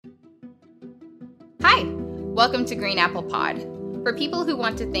Welcome to Green Apple Pod, for people who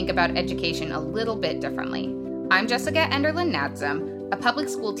want to think about education a little bit differently. I'm Jessica Enderlin Nadzum, a public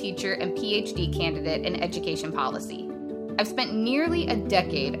school teacher and PhD candidate in education policy. I've spent nearly a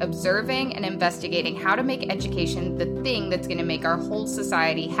decade observing and investigating how to make education the thing that's going to make our whole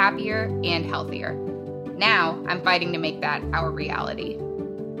society happier and healthier. Now, I'm fighting to make that our reality.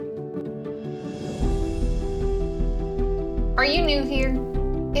 Are you new here?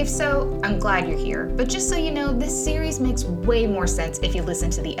 If so, I'm glad you're here. But just so you know, this series makes way more sense if you listen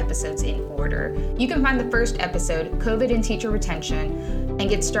to the episodes in order. You can find the first episode, COVID and Teacher Retention, and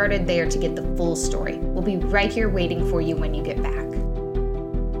get started there to get the full story. We'll be right here waiting for you when you get back.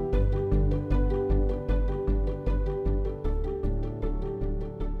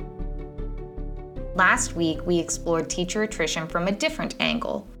 Last week, we explored teacher attrition from a different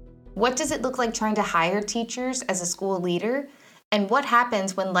angle. What does it look like trying to hire teachers as a school leader? And what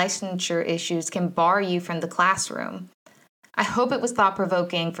happens when licensure issues can bar you from the classroom? I hope it was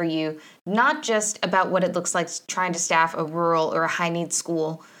thought-provoking for you, not just about what it looks like trying to staff a rural or a high-need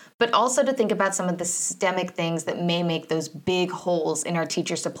school, but also to think about some of the systemic things that may make those big holes in our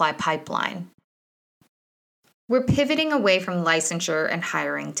teacher supply pipeline. We're pivoting away from licensure and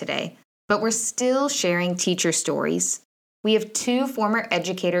hiring today, but we're still sharing teacher stories. We have 2 former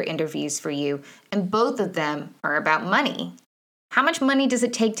educator interviews for you, and both of them are about money. How much money does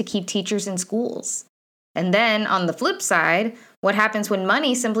it take to keep teachers in schools? And then, on the flip side, what happens when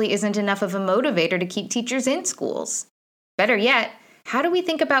money simply isn't enough of a motivator to keep teachers in schools? Better yet, how do we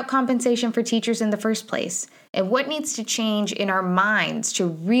think about compensation for teachers in the first place? And what needs to change in our minds to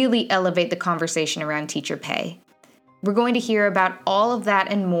really elevate the conversation around teacher pay? We're going to hear about all of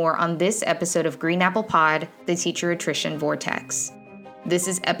that and more on this episode of Green Apple Pod, the Teacher Attrition Vortex. This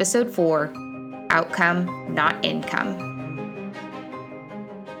is episode 4, Outcome, Not Income.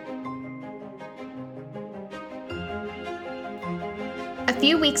 A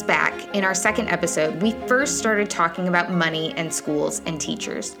few weeks back, in our second episode, we first started talking about money and schools and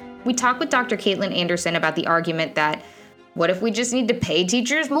teachers. We talked with Dr. Caitlin Anderson about the argument that, what if we just need to pay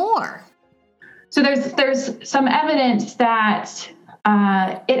teachers more? So there's some evidence that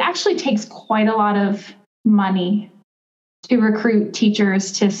it actually takes quite a lot of money to recruit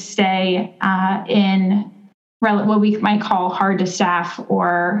teachers to stay in what we might call hard to staff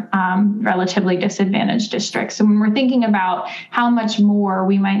or relatively disadvantaged districts. So when we're thinking about how much more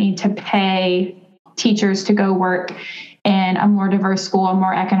we might need to pay teachers to go work in a more diverse school, a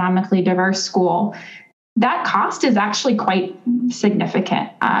more economically diverse school, that cost is actually quite significant.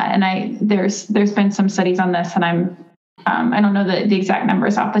 And there's been some studies on this, and I don't know the exact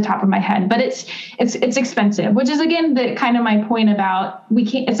numbers off the top of my head, but it's expensive, which is again the kind of my point about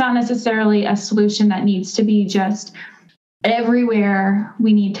it's not necessarily a solution that needs to be just everywhere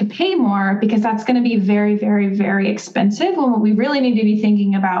we need to pay more, because that's going to be very, very, very expensive. When what we really need to be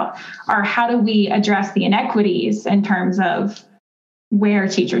thinking about are how do we address the inequities in terms of where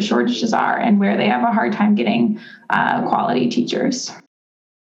teacher shortages are and where they have a hard time getting quality teachers.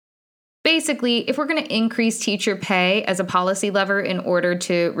 Basically, if we're going to increase teacher pay as a policy lever in order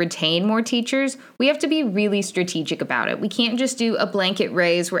to retain more teachers, we have to be really strategic about it. We can't just do a blanket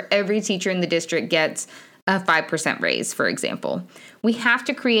raise where every teacher in the district gets a 5% raise, for example. We have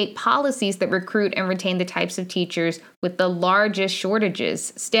to create policies that recruit and retain the types of teachers with the largest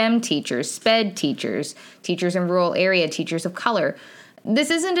shortages: STEM teachers, SPED teachers, teachers in rural area, teachers of color. This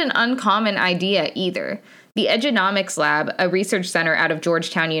isn't an uncommon idea either. The Edgenomics Lab, a research center out of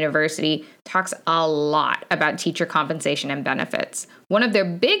Georgetown University, talks a lot about teacher compensation and benefits. One of their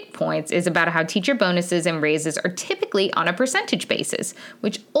big points is about how teacher bonuses and raises are typically on a percentage basis,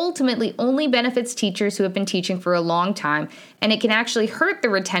 which ultimately only benefits teachers who have been teaching for a long time, and it can actually hurt the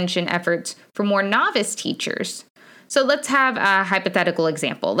retention efforts for more novice teachers. So let's have a hypothetical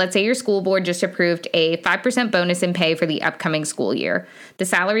example. Let's say your school board just approved a 5% bonus in pay for the upcoming school year. The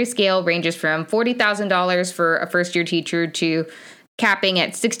salary scale ranges from $40,000 for a first-year teacher to capping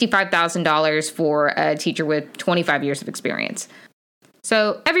at $65,000 for a teacher with 25 years of experience.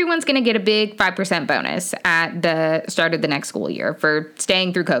 So everyone's going to get a big 5% bonus at the start of the next school year for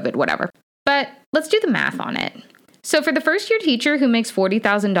staying through COVID, whatever. But let's do the math on it. So for the first-year teacher who makes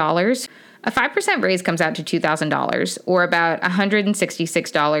 $40,000, a 5% raise comes out to $2,000, or about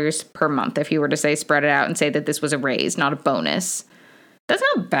 $166 per month if you were to say spread it out and say that this was a raise, not a bonus. That's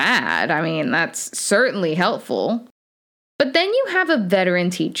not bad. I mean, that's certainly helpful. But then you have a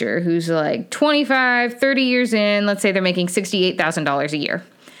veteran teacher who's like 25, 30 years in. Let's say they're making $68,000 a year.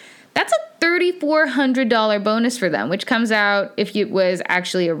 That's a $3,400 bonus for them, which comes out, if it was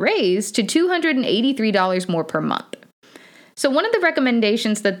actually a raise, to $283 more per month. So one of the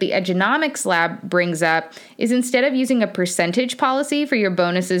recommendations that the Edunomics Lab brings up is instead of using a percentage policy for your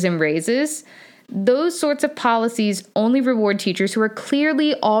bonuses and raises, those sorts of policies only reward teachers who are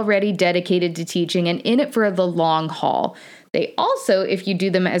clearly already dedicated to teaching and in it for the long haul. They also, if you do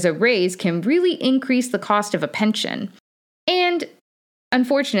them as a raise, can really increase the cost of a pension. And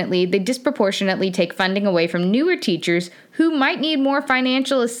unfortunately, they disproportionately take funding away from newer teachers who might need more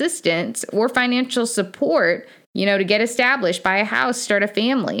financial assistance or financial support, to get established, buy a house, start a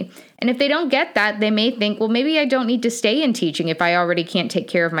family. And if they don't get that, they may think, well, maybe I don't need to stay in teaching if I already can't take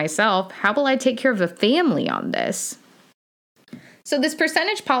care of myself. How will I take care of a family on this? So this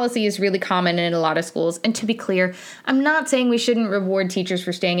percentage policy is really common in a lot of schools. And to be clear, I'm not saying we shouldn't reward teachers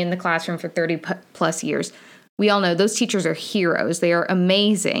for staying in the classroom for 30 plus years. We all know those teachers are heroes. They are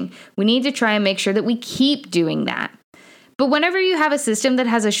amazing. We need to try and make sure that we keep doing that. But whenever you have a system that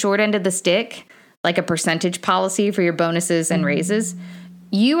has a short end of the stick, like a percentage policy for your bonuses and raises,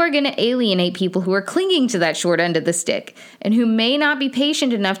 you are going to alienate people who are clinging to that short end of the stick and who may not be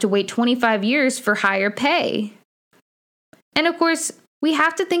patient enough to wait 25 years for higher pay. And of course, we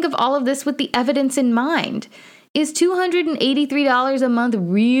have to think of all of this with the evidence in mind. Is $283 a month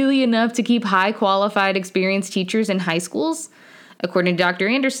really enough to keep high qualified, experienced teachers in high schools? According to Dr.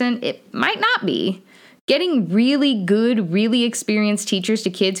 Anderson, it might not be. Getting really good, really experienced teachers to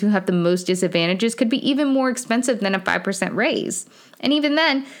kids who have the most disadvantages could be even more expensive than a 5% raise. And even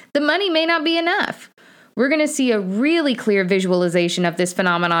then, the money may not be enough. We're going to see a really clear visualization of this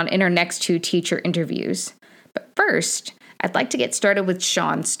phenomenon in our next 2 teacher interviews. But first, I'd like to get started with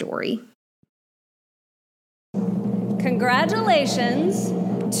Sean's story. Congratulations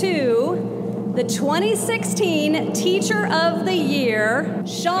to the 2016 Teacher of the Year,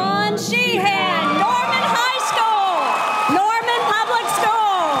 Sean Sheehan, Norman High School, Norman Public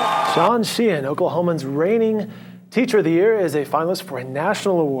School. Sean Sheehan, Oklahoman's reigning Teacher of the Year, is a finalist for a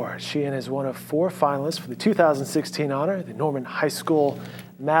national award. Sheehan is one of 4 finalists for the 2016 honor. The Norman High School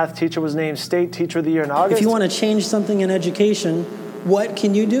math teacher was named State Teacher of the Year in August. If you want to change something in education, what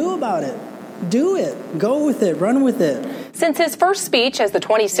can you do about it? Do it. Go with it. Run with it. Since his first speech as the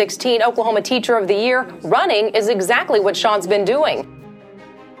 2016 Oklahoma Teacher of the Year, running is exactly what Sean's been doing.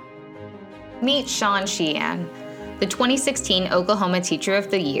 Meet Sean Sheehan, the 2016 Oklahoma Teacher of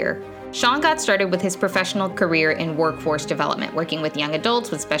the Year. Sean got started with his professional career in workforce development, working with young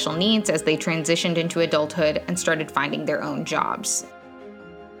adults with special needs as they transitioned into adulthood and started finding their own jobs.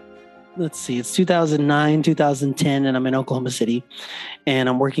 Let's see, it's 2009, 2010, and I'm in Oklahoma City, and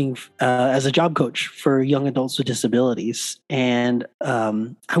I'm working as a job coach for young adults with disabilities. And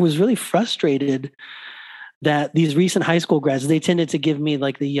I was really frustrated that these recent high school grads, they tended to give me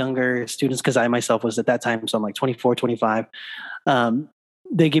like the younger students, because I myself was at that time, so I'm like 24, 25.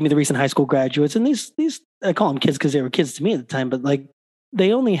 They gave me the recent high school graduates, and these I call them kids because they were kids to me at the time, but like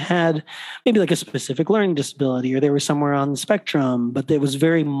they only had maybe like a specific learning disability, or they were somewhere on the spectrum, but it was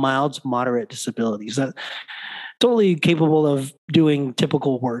very mild to moderate disabilities that totally capable of doing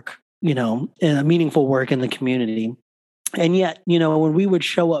typical work, and meaningful work in the community. And yet, when we would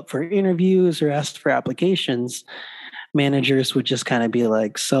show up for interviews or ask for applications, managers would just kind of be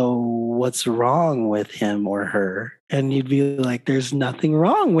like, so what's wrong with him or her? And you'd be like, there's nothing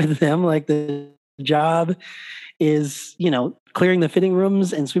wrong with them. Like the job is, clearing the fitting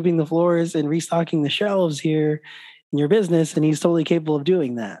rooms and sweeping the floors and restocking the shelves here in your business. And he's totally capable of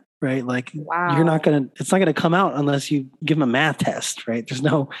doing that, right? Like wow. It's not going to come out unless you give him a math test, right?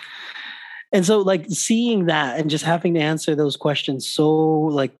 And so like seeing that and just having to answer those questions so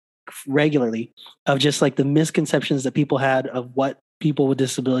like regularly of just like the misconceptions that people had of what people with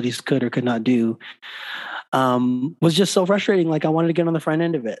disabilities could or could not do was just so frustrating. Like I wanted to get on the front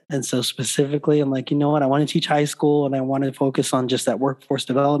end of it. And so specifically, I'm like, you know what? I want to teach high school and I want to focus on just that workforce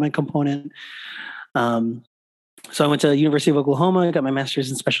development component. So I went to the University of Oklahoma, got my master's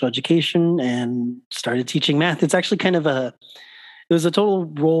in special education and started teaching math. It's actually it was a total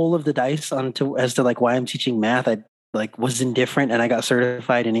roll of the dice as to like why I'm teaching math. I like was indifferent and I got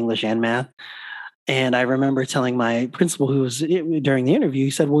certified in English and math. And I remember telling my principal who was during the interview,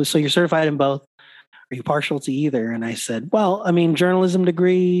 he said, well, so you're certified in both. Are you partial to either? And I said, well, I mean, journalism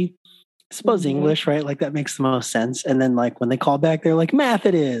degree, I suppose English, right? Like that makes the most sense. And then like when they called back, they're like, math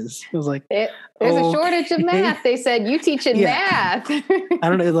it is. It was like, there's a shortage of math. They said, you teach in math. I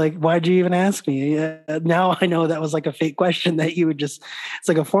don't know. Like, why'd you even ask me? Now I know that was like a fake question that you would it's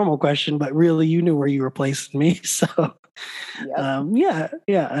like a formal question, but really you knew where you were placing me. So yep.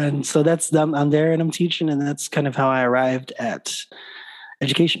 Yeah. And so I'm there and I'm teaching, and that's kind of how I arrived at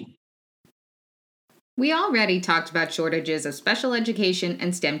education. We already talked about shortages of special education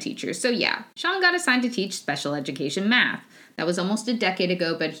and STEM teachers. So yeah, Sean got assigned to teach special education math. That was almost a decade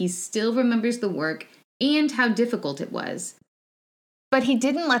ago, but he still remembers the work and how difficult it was. But he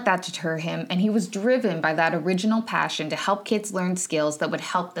didn't let that deter him, and he was driven by that original passion to help kids learn skills that would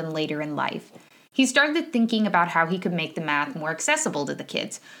help them later in life. He started thinking about how he could make the math more accessible to the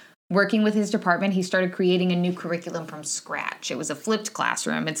kids. Working with his department, he started creating a new curriculum from scratch. It was a flipped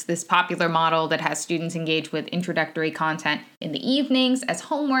classroom. It's this popular model that has students engage with introductory content in the evenings as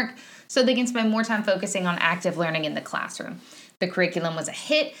homework so they can spend more time focusing on active learning in the classroom. The curriculum was a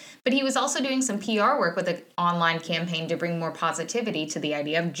hit, but he was also doing some PR work with an online campaign to bring more positivity to the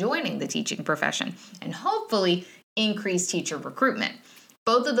idea of joining the teaching profession and hopefully increase teacher recruitment.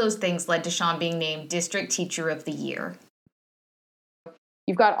 Both of those things led to Sean being named District Teacher of the Year.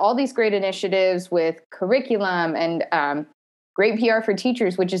 You've got all these great initiatives with curriculum and great PR for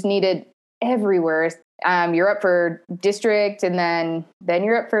teachers, which is needed everywhere. You're up for district, and then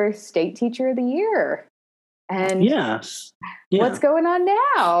you're up for State Teacher of the Year. And yes, yeah. What's going on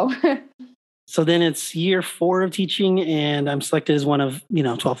now? So then it's year 4 of teaching, and I'm selected as one of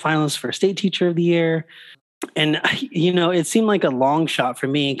 12 finalists for State Teacher of the Year. And it seemed like a long shot for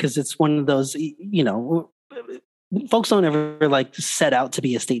me because it's one of those folks don't ever like set out to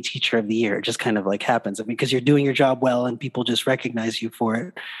be a state teacher of the year. It just kind of like happens. I mean, because you're doing your job well and people just recognize you for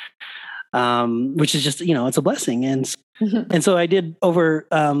it, which is just, it's a blessing. And so I did over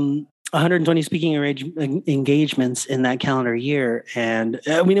 120 speaking engagements in that calendar year. And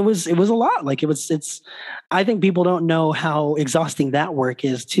I mean, it was a lot. Like I think people don't know how exhausting that work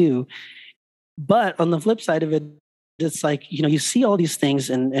is too. But on the flip side of it, it's like, you see all these things,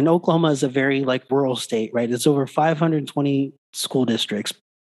 and Oklahoma is a very like rural state, right? It's over 520 school districts.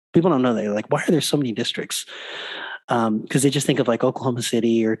 People don't know that. They're like, why are there so many districts? Because they just think of like Oklahoma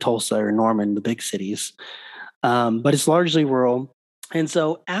City or Tulsa or Norman, the big cities. But it's largely rural. And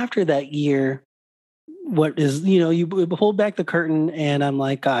so after that year, what is, you hold back the curtain and I'm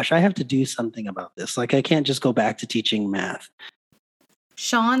like, gosh, I have to do something about this. Like, I can't just go back to teaching math.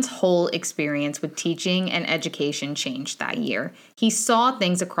 Sean's whole experience with teaching and education changed that year. He saw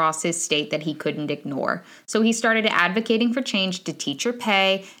things across his state that he couldn't ignore. So he started advocating for change to teacher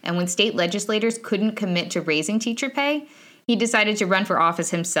pay, and when state legislators couldn't commit to raising teacher pay, he decided to run for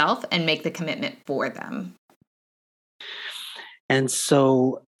office himself and make the commitment for them. And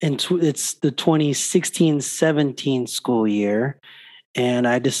so it's the 2016-17 school year. And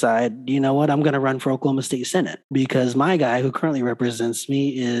I decide, you know what, I'm going to run for Oklahoma State Senate because my guy who currently represents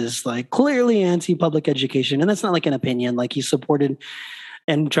me is like clearly anti-public education. And that's not like an opinion. Like, he supported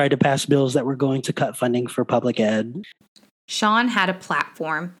and tried to pass bills that were going to cut funding for public ed. Sean had a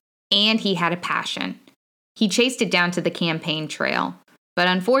platform and he had a passion. He chased it down to the campaign trail. But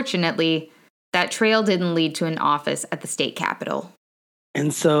unfortunately, that trail didn't lead to an office at the state capitol.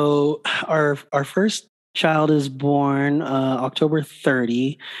 And so our first child is born October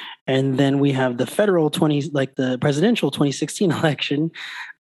 30, and then we have the federal the presidential 2016 election.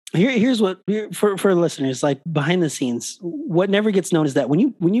 Here's what for listeners, like behind the scenes, what never gets known is that when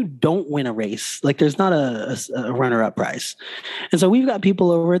you don't win a race, like there's not a runner-up prize. And so we've got people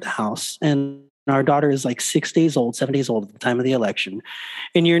over at the house, and our daughter is like 7 days old at the time of the election,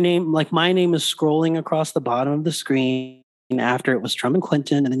 and your name, like my name, is scrolling across the bottom of the screen. After it was Trump and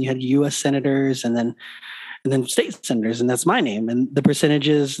Clinton, and then you had U.S. senators, and then state senators, and that's my name. And the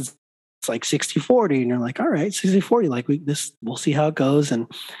percentages, it's like 60-40, and you're like, all right, 60-40, like we'll see how it goes. And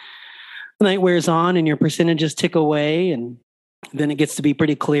the night wears on, and your percentages tick away, and then it gets to be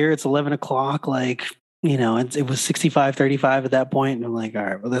pretty clear. It's 11 o'clock, like, it was 65-35 at that point, and I'm like, all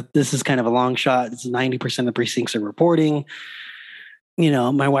right, well, this is kind of a long shot. It's 90% of the precincts are reporting.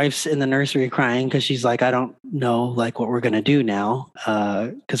 My wife's in the nursery crying because she's like, I don't know like what we're going to do now.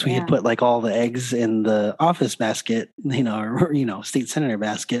 Because we had put like all the eggs in the office basket, or state senator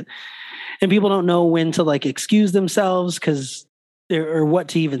basket. And people don't know when to like excuse themselves or what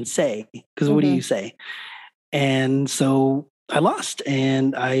to even say. Because what do you say? And so I lost,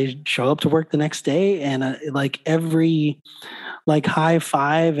 and I show up to work the next day, and like every like high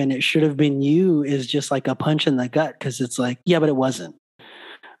five and it should have been you is just like a punch in the gut. Because it's like, yeah, but it wasn't.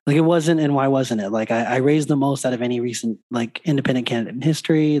 Like, it wasn't, and why wasn't it? Like, I raised the most out of any recent, like, independent candidate in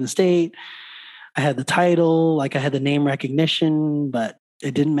history in the state. I had the title, like, I had the name recognition, but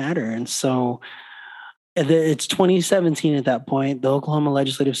it didn't matter. And so it's 2017 at that point. The Oklahoma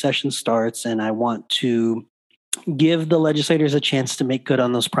legislative session starts, and I want to give the legislators a chance to make good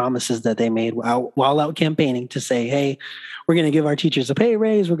on those promises that they made while out campaigning to say, hey, we're going to give our teachers a pay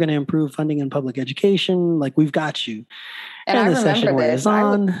raise. We're going to improve funding in public education. Like, we've got you. And I the remember session wears this.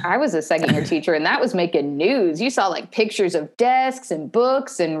 on. I was a second year teacher, and that was making news. You saw like pictures of desks and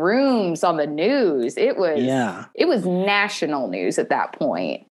books and rooms on the news. It was national news at that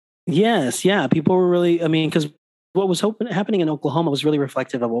point. Yes. Yeah. People were really, because what was happening in Oklahoma was really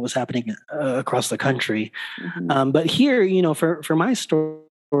reflective of what was happening across the country. Mm-hmm. But here, for my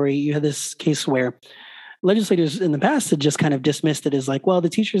story, you had this case where legislators in the past had just kind of dismissed it as like, well, the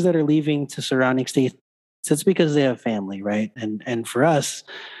teachers that are leaving to surrounding states, it's because they have family, right? And for us,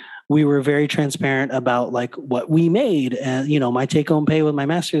 we were very transparent about like what we made. And, my take-home pay with my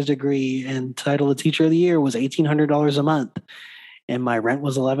master's degree and title of Teacher of the Year was $1,800 a month. And my rent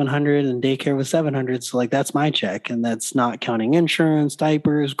was $1,100 and daycare was $700. So like, that's my check. And that's not counting insurance,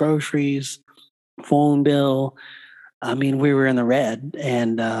 diapers, groceries, phone bill. We were in the red,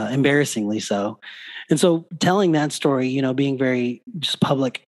 and embarrassingly so. And so telling that story, being very just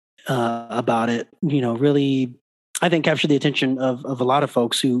public about it, really, I think captured the attention of a lot of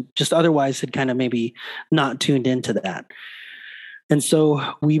folks who just otherwise had kind of maybe not tuned into that. And so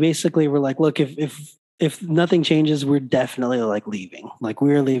we basically were like, look, if nothing changes, we're definitely like leaving. Like,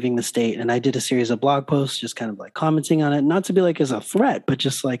 we're leaving the state. And I did a series of blog posts just kind of like commenting on it, not to be like as a threat, but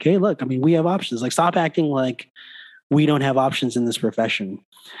just like, hey, look, we have options. Like, stop acting like we don't have options in this profession.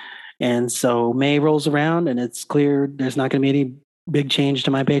 And so May rolls around, and it's clear there's not going to be any big change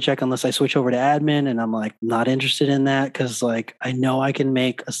to my paycheck unless I switch over to admin. And I'm like, not interested in that, because like, I know I can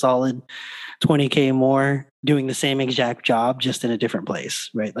make a solid $20K more doing the same exact job, just in a different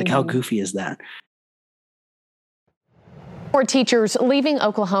place, right? Like, how goofy is that? More teachers leaving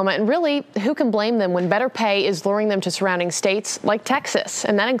Oklahoma, and really, who can blame them when better pay is luring them to surrounding states like Texas?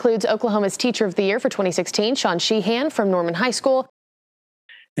 And that includes Oklahoma's Teacher of the Year for 2016, Sean Sheehan from Norman High School.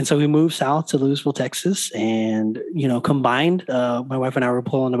 And so we moved south to Lewisville, Texas, and, combined, my wife and I were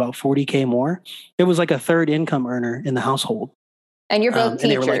pulling about $40K more. It was like a third income earner in the household. And you're both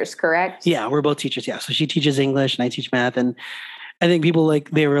teachers, correct? Yeah, we're both teachers. Yeah. So she teaches English and I teach math. And I think people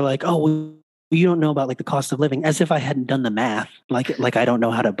they were like, oh, well, you don't know about like the cost of living, as if I hadn't done the math, like I don't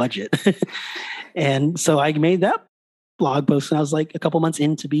know how to budget. And so I made that blog post, and I was like a couple months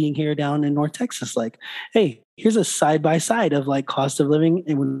into being here down in North Texas, like, hey, here's a side by side of like cost of living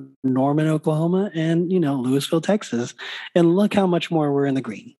in Norman, Oklahoma, and Lewisville, Texas, and look how much more we're in the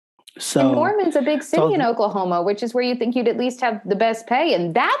green. So and Norman's a big city in Oklahoma, which is where you think you'd at least have the best pay,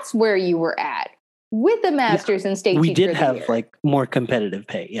 and that's where you were at with the master's in state. We did have like more competitive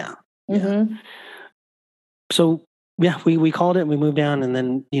pay, yeah. Mm-hmm. So yeah, we called it and we moved down, and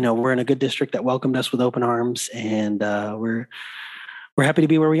then we're in a good district that welcomed us with open arms, and we're happy to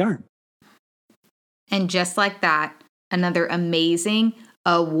be where we are. And just like that, another amazing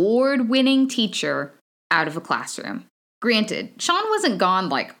award-winning teacher out of a classroom. Granted, Sean wasn't gone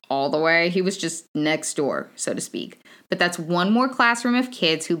like all the way. He was just next door, so to speak. But that's one more classroom of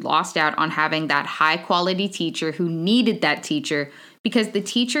kids who lost out on having that high-quality teacher who needed that teacher because the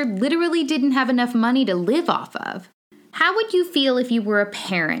teacher literally didn't have enough money to live off of. How would you feel if you were a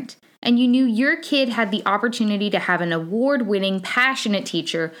parent and you knew your kid had the opportunity to have an award-winning, passionate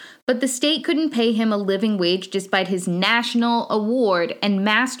teacher, but the state couldn't pay him a living wage despite his national award and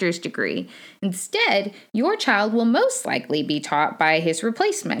master's degree? Instead, your child will most likely be taught by his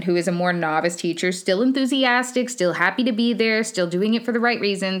replacement, who is a more novice teacher, still enthusiastic, still happy to be there, still doing it for the right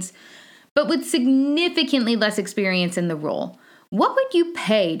reasons, but with significantly less experience in the role. What would you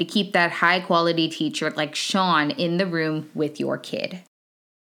pay to keep that high-quality teacher like Sean in the room with your kid?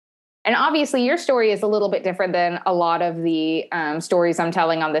 And obviously, your story is a little bit different than a lot of the stories I'm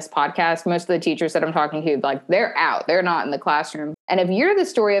telling on this podcast. Most of the teachers that I'm talking to, like, they're out. They're not in the classroom. And if you're the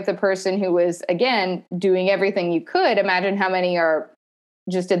story of the person who was, again, doing everything you could, imagine how many are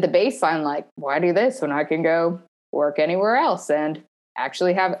just at the baseline, like, why do this when I can go work anywhere else and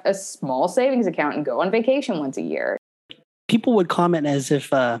actually have a small savings account and go on vacation once a year? People would comment as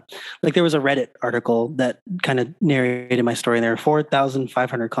if, like there was a Reddit article that kind of narrated my story, and there were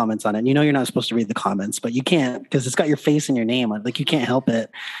 4,500 comments on it. And you're not supposed to read the comments, but you can't because it's got your face and your name on it. Like, you can't help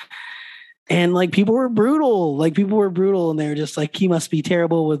it. And like, people were brutal. And they were just like, he must be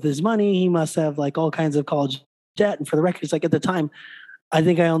terrible with his money. He must have like all kinds of college debt. And for the record, it's like at the time, I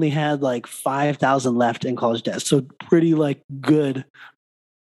think I only had like 5,000 left in college debt. So pretty like good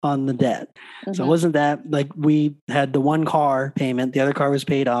on the debt. Mm-hmm. So it wasn't that like we had the one car payment, the other car was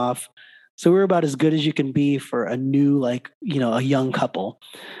paid off. So we were about as good as you can be for a new, like, a young couple.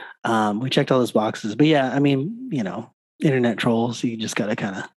 We checked all those boxes, but yeah, internet trolls, you just got to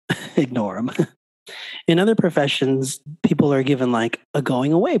kind of ignore them. In other professions, people are given like a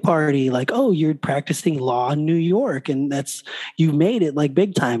going away party, like, oh, you're practicing law in New York and you made it like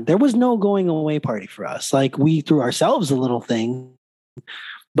big time. There was no going away party for us. Like we threw ourselves a little thing,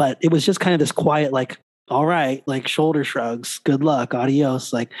 but it was just kind of this quiet, like, all right, like shoulder shrugs, good luck,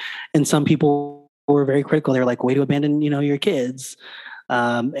 adios. Like, and some people were very critical. They were like, way to abandon, your kids.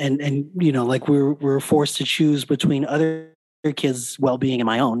 And like we're forced to choose between other kids' well-being and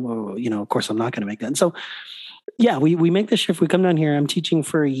my own. Of course, I'm not going to make that. And so, yeah, we make the shift. We come down here. I'm teaching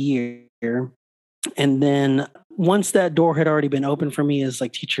for a year, and then once that door had already been open for me as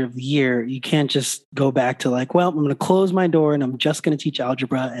like teacher of the year, you can't just go back to like, well, I'm going to close my door and I'm just going to teach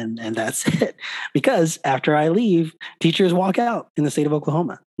algebra and that's it. Because after I leave, teachers walk out in the state of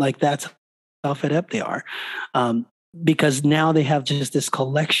Oklahoma. Like that's how fed up they are. Because now they have just this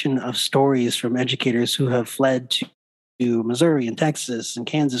collection of stories from educators who have fled to Missouri and Texas and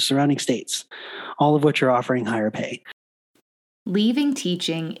Kansas, surrounding states, all of which are offering higher pay. Leaving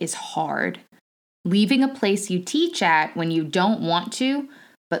teaching is hard. Leaving a place you teach at when you don't want to,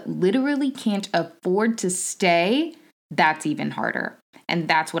 but literally can't afford to stay, that's even harder. And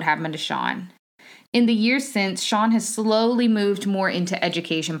that's what happened to Sean. In the years since, Sean has slowly moved more into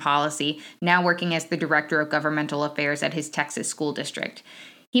education policy, now working as the Director of Governmental Affairs at his Texas school district.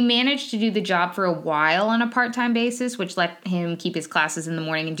 He managed to do the job for a while on a part-time basis, which let him keep his classes in the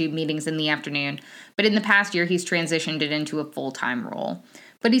morning and do meetings in the afternoon. But in the past year, he's transitioned it into a full-time role.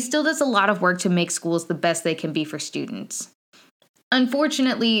 But he still does a lot of work to make schools the best they can be for students.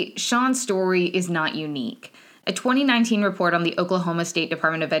 Unfortunately, Sean's story is not unique. A 2019 report on the Oklahoma State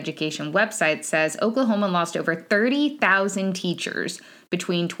Department of Education website says Oklahoma lost over 30,000 teachers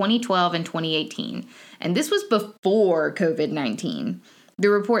between 2012 and 2018, and this was before COVID-19. The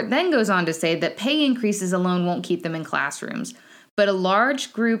report then goes on to say that pay increases alone won't keep them in classrooms, but a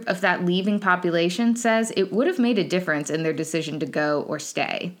large group of that leaving population says it would have made a difference in their decision to go or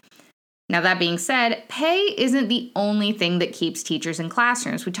stay. Now, that being said, pay isn't the only thing that keeps teachers in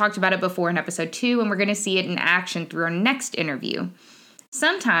classrooms. We talked about it before in episode 2, and we're going to see it in action through our next interview.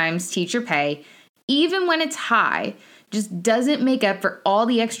 Sometimes teacher pay, even when it's high, just doesn't make up for all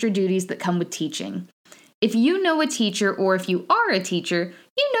the extra duties that come with teaching. If you know a teacher, or if you are a teacher,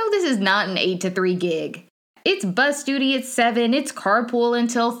 you know this is not an 8 to 3 gig. It's bus duty at 7, it's carpool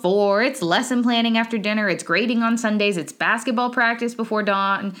until 4, it's lesson planning after dinner, it's grading on Sundays, it's basketball practice before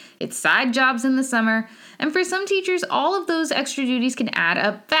dawn, it's side jobs in the summer. And for some teachers, all of those extra duties can add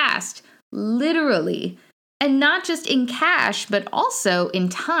up fast, literally. And not just in cash, but also in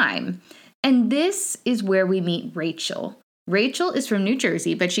time. And this is where we meet Rachel. Rachel is from New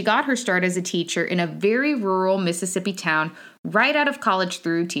Jersey, but she got her start as a teacher in a very rural Mississippi town right out of college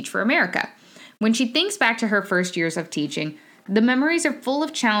through Teach for America. When she thinks back to her first years of teaching, the memories are full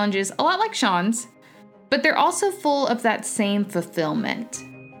of challenges, a lot like Sean's, but they're also full of that same fulfillment.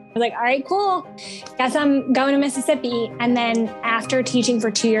 I was like, all right, cool. Guess I'm going to Mississippi. And then after teaching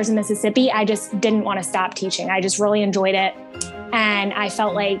for 2 years in Mississippi, I just didn't want to stop teaching. I just really enjoyed it. And I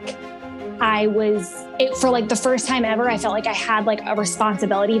felt like for like the first time ever, I felt like I had like a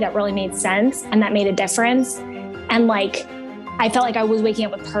responsibility that really made sense and that made a difference. And like, I felt like I was waking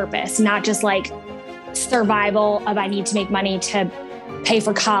up with purpose, not just like survival of I need to make money to pay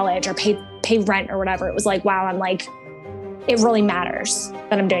for college or pay rent or whatever. It was like, wow, I'm like, it really matters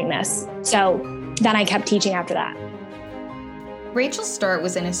that I'm doing this. So then I kept teaching after that. Rachel's start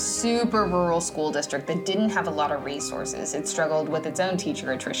was in a super rural school district that didn't have a lot of resources. It struggled with its own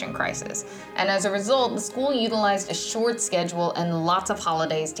teacher attrition crisis. And as a result, the school utilized a short schedule and lots of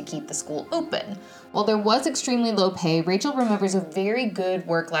holidays to keep the school open. While there was extremely low pay, Rachel remembers a very good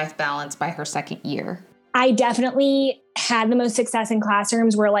work-life balance by her second year. I definitely had the most success in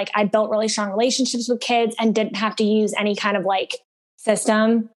classrooms where like I built really strong relationships with kids and didn't have to use any kind of like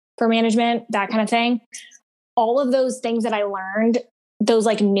system for management, that kind of thing. All of those things that I learned, those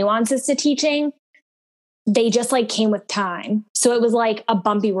like nuances to teaching, they just like came with time. So it was like a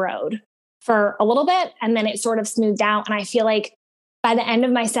bumpy road for a little bit and then it sort of smoothed out. And I feel like by the end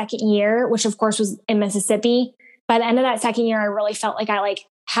of my second year, which of course was in Mississippi, by the end of that second year, I really felt like I like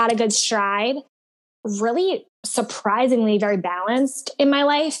had a good stride, really surprisingly very balanced in my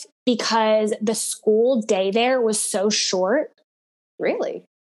life because the school day there was so short. Really?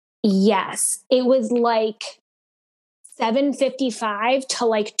 Yes. It was like 7:55 to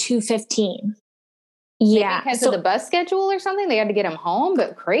like 2:15. Yeah. Maybe because of the bus schedule or something? They had to get them home,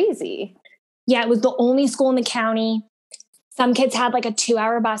 but crazy. Yeah, it was the only school in the county. Some kids had like a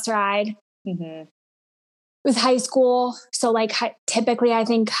 2-hour bus ride. Mm-hmm. with high school. So like typically I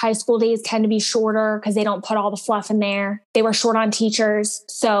think high school days tend to be shorter because they don't put all the fluff in there. They were short on teachers.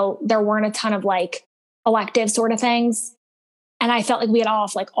 So there weren't a ton of like elective sort of things. And I felt like we had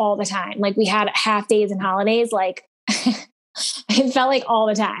off like all the time. Like we had half days and holidays. Like it felt like all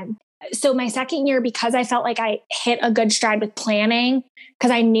the time. So my second year, because I felt like I hit a good stride with planning,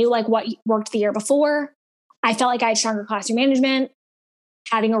 because I knew like what worked the year before, I felt like I had stronger classroom management,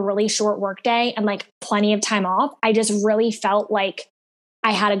 having a really short work day and like plenty of time off. I just really felt like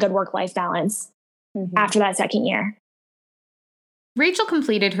I had a good work-life balance after that second year. Rachel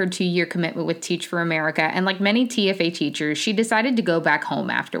completed her 2-year commitment with Teach for America, and like many TFA teachers, she decided to go back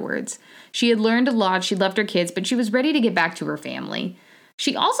home afterwards. She had learned a lot, she loved her kids, but she was ready to get back to her family.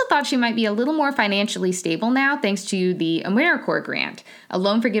 She also thought she might be a little more financially stable now thanks to the AmeriCorps grant, a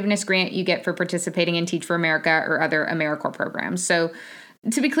loan forgiveness grant you get for participating in Teach for America or other AmeriCorps programs. So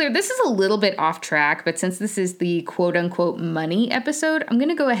to be clear, this is a little bit off track, but since this is the quote-unquote money episode, I'm going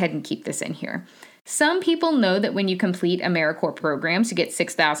to go ahead and keep this in here. Some people know that when you complete AmeriCorps programs, you get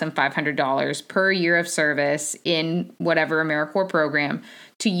 $6,500 per year of service in whatever AmeriCorps program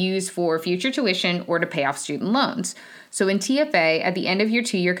to use for future tuition or to pay off student loans. So in TFA, at the end of your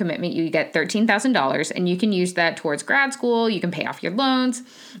 2-year commitment, you get $13,000, and you can use that towards grad school. You can pay off your loans.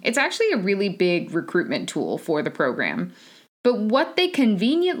 It's actually a really big recruitment tool for the program. But what they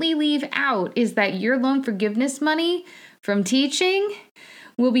conveniently leave out is that your loan forgiveness money from teaching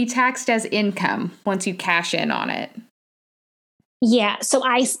will be taxed as income once you cash in on it. Yeah. So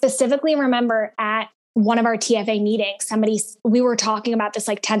I specifically remember at one of our TFA meetings, we were talking about this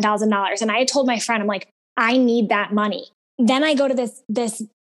like $10,000. And I had told my friend, I'm like, I need that money. Then I go to this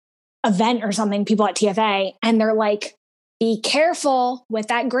event or something, people at TFA, and they're like, be careful with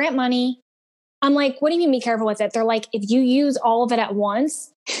that grant money. I'm like, what do you mean be careful with it? They're like, if you use all of it at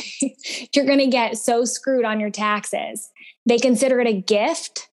once, you're going to get so screwed on your taxes. They consider it a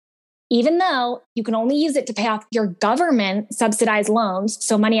gift, even though you can only use it to pay off your government subsidized loans.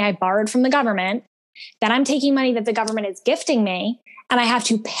 So money I borrowed from the government, then I'm taking money that the government is gifting me, and I have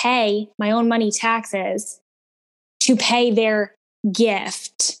to pay my own money taxes to pay their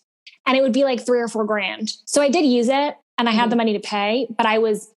gift. And it would be like $3 or $4 grand. So I did use it and I had the money to pay, but I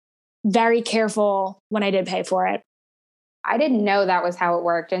was very careful when I did pay for it. I didn't know that was how it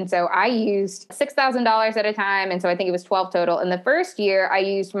worked. And so I used $6,000 at a time. And so I think it was 12 total. And the first year I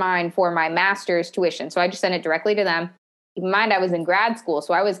used mine for my master's tuition. So I just sent it directly to them. Keep in mind, I was in grad school.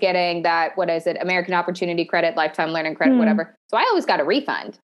 So I was getting that, American Opportunity Credit, Lifetime Learning Credit, whatever. So I always got a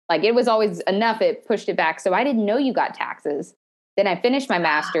refund. Like it was always enough. It pushed it back. So I didn't know you got taxes. Then I finished my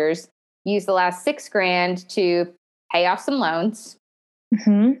master's, used the last $6,000 to pay off some loans.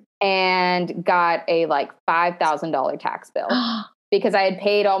 And got a like $5,000 tax bill because I had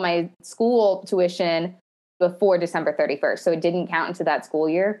paid all my school tuition before December 31st. So it didn't count into that school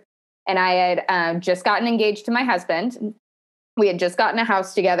year. And I had just gotten engaged to my husband. We had just gotten a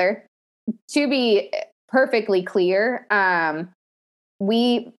house together. To be perfectly clear, it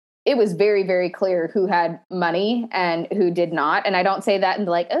was very, very clear who had money and who did not. And I don't say that in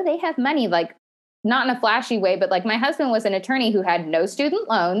like, oh, they have money, like not in a flashy way, but like my husband was an attorney who had no student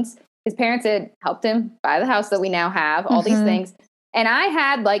loans. His parents had helped him buy the house that we now have, all these things. And I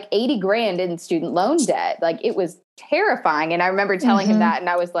had like 80 grand in student loan debt. Like it was terrifying. And I remember telling him that, and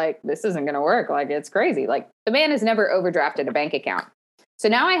I was like, this isn't going to work. Like, it's crazy. Like the man has never overdrafted a bank account. So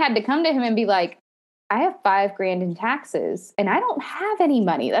now I had to come to him and be like, I have $5,000 in taxes and I don't have any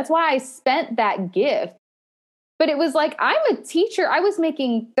money. That's why I spent that gift. But it was like, I'm a teacher. I was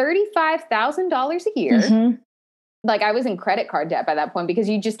making $35,000 a year. Like I was in credit card debt by that point because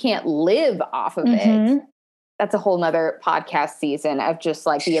you just can't live off of it. That's a whole nother podcast season of just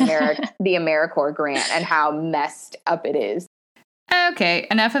like the AmeriCorps grant and how messed up it is. Okay,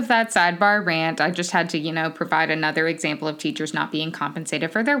 enough of that sidebar rant. I just had to, provide another example of teachers not being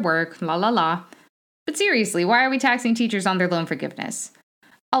compensated for their work, la la la. But seriously, why are we taxing teachers on their loan forgiveness?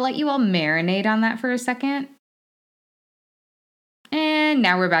 I'll let you all marinate on that for a second. And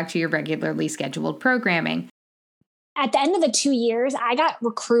now we're back to your regularly scheduled programming. At the end of the 2 years, I got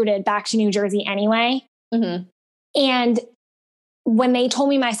recruited back to New Jersey anyway. And when they told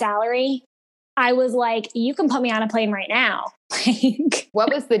me my salary, I was like, you can put me on a plane right now.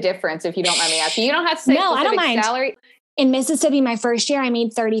 What was the difference, if you don't mind me asking? You don't have to say no, I don't mind. Salary. In Mississippi, my first year, I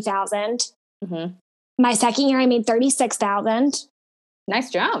made $30,000. My second year, I made $36,000. Nice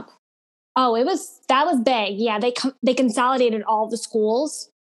jump. Oh, that was big. Yeah, they consolidated all the schools.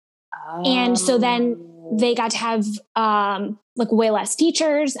 And so then they got to have like way less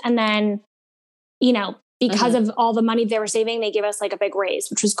teachers. And then, because of all the money they were saving, they gave us like a big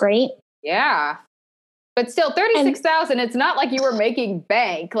raise, which was great. Yeah. But still, 36,000. It's not like you were making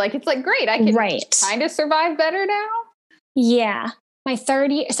bank. Like, it's like, great, I can kind of survive better now. Yeah. My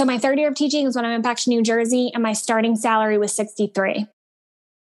third year of teaching is when I went back to New Jersey, and my starting salary was 63.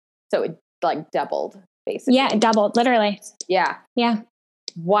 So it like doubled, basically. Yeah, it doubled, literally. Yeah. Yeah.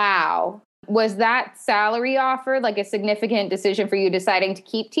 Wow. Was that salary offer like a significant decision for you deciding to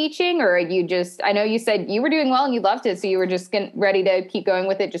keep teaching, or you just, I know you said you were doing well and you loved it, so you were just ready to keep going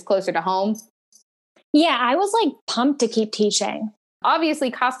with it just closer to home? Yeah, I was like pumped to keep teaching. Obviously,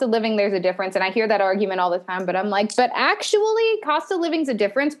 cost of living, there's a difference. And I hear that argument all the time, but I'm like, but actually cost of living's a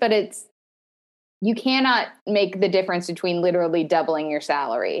difference, but you cannot make the difference between literally doubling your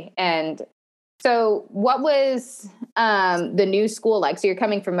salary. And so what was the new school like? So you're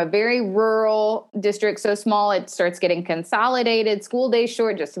coming from a very rural district, so small, it starts getting consolidated, school days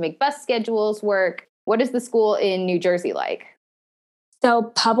short just to make bus schedules work. What is the school in New Jersey like?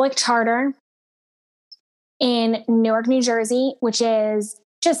 So public charter in Newark, New Jersey, which is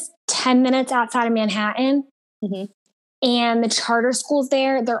just 10 minutes outside of Manhattan. Mm-hmm. And the charter schools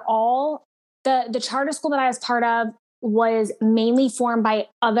there, they're all, the charter school that I was part of was mainly formed by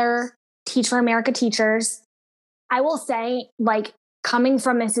other Teach for America teachers. I will say, like, coming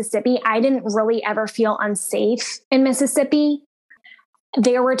from Mississippi, I didn't really ever feel unsafe in Mississippi.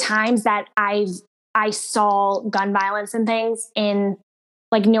 There were times that I saw gun violence and things in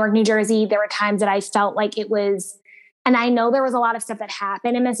like Newark, New Jersey. There were times that I felt like it was, and I know there was a lot of stuff that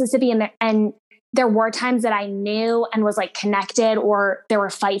happened in Mississippi, and there were times that I knew and was like connected, or there were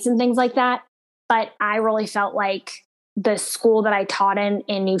fights and things like that. But I really felt the school that I taught in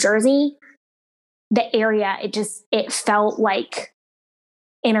New Jersey, the area, it felt like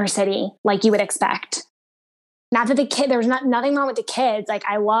inner city, like you would expect. Not that there was nothing wrong with the kids. Like,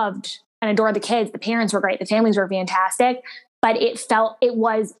 I loved and adored the kids. The parents were great. The families were fantastic. But it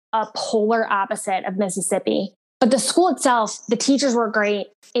was a polar opposite of Mississippi. But the school itself, the teachers were great.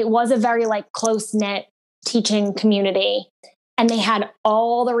 It was a very close-knit teaching community, and they had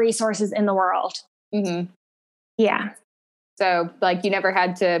all the resources in the world. Mm-hmm. Yeah. So you never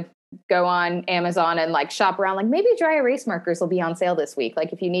had to go on Amazon and shop around, maybe dry erase markers will be on sale this week.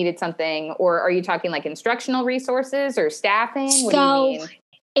 If you needed something, or are you talking instructional resources or staffing? What do you mean?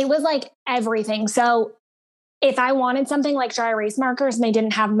 It was everything. So if I wanted something like dry erase markers and they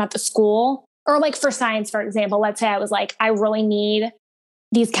didn't have them at the school, or for science, for example, let's say I was I really need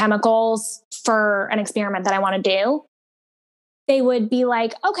these chemicals for an experiment that I want to do. They would be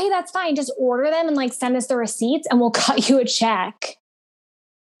okay, that's fine. Just order them and send us the receipts and we'll cut you a check.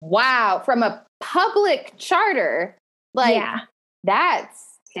 Wow. From a public charter. Yeah.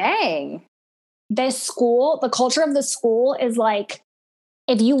 That's dang. This school, the culture of the school is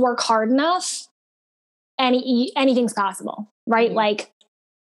if you work hard enough, anything's possible, right? Mm-hmm.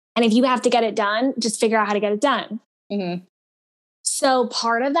 And if you have to get it done, just figure out how to get it done. Mm-hmm. So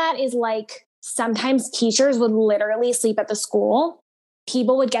part of that is sometimes teachers would literally sleep at the school.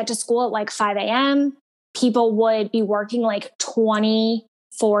 People would get to school at 5 a.m. People would be working 24/7.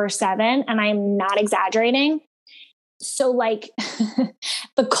 And I'm not exaggerating. So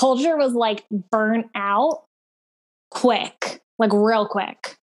the culture was burnt out quick, real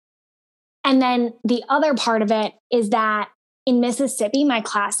quick. And then the other part of it is that in Mississippi, my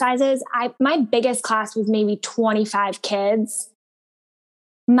class sizes, my biggest class was maybe 25 kids.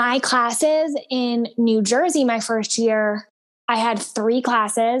 My classes in New Jersey, my first year, I had 3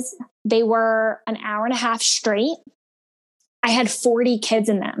 classes. They were an hour and a half straight. I had 40 kids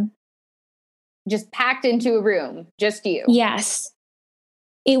in them. Just packed into a room, just you. Yes.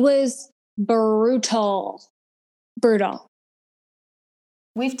 It was brutal. Brutal.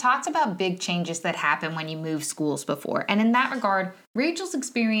 We've talked about big changes that happen when you move schools before, and in that regard, Rachel's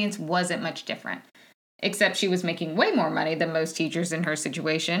experience wasn't much different. Except she was making way more money than most teachers in her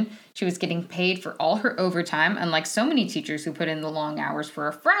situation. She was getting paid for all her overtime, unlike so many teachers who put in the long hours for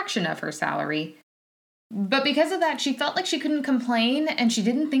a fraction of her salary. But because of that, she felt like she couldn't complain, and she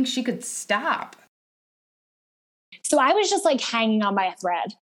didn't think she could stop. So I was just hanging on by a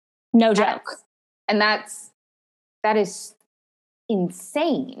thread. No joke. And that is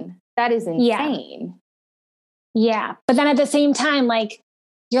insane. That is insane. Yeah. But then at the same time,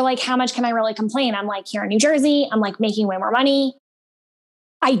 you're how much can I really complain? I'm here in New Jersey. I'm making way more money.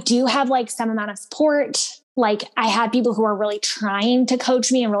 I do have some amount of support. I had people who are really trying to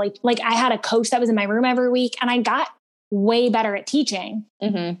coach me and really I had a coach that was in my room every week, and I got way better at teaching,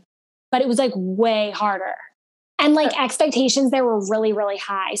 but it was way harder. And expectations there were really, really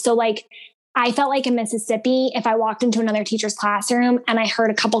high. So I felt in Mississippi, if I walked into another teacher's classroom and I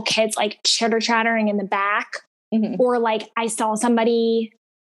heard a couple kids chitter chattering in the back, or I saw somebody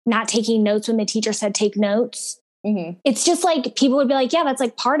not taking notes when the teacher said take notes. Mm-hmm. It's just like people would be like, yeah, that's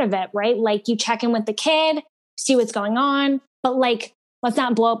like part of it, right? Like you check in with the kid, see what's going on, but like, let's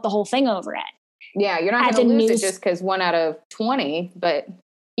not blow up the whole thing over it. Yeah, you're not going to lose it just because 1 out of 20, but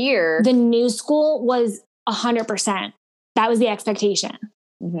here. The new school was 100%. That was the expectation.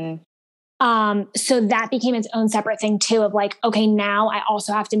 Mm-hmm. So that became its own separate thing too of like, okay, now I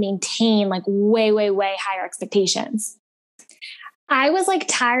also have to maintain like way, way, way higher expectations. I was like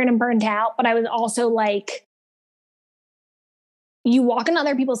tired and burnt out, but I was also like, you walk into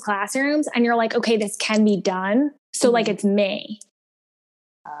other people's classrooms and you're like, okay, this can be done. So like, it's me.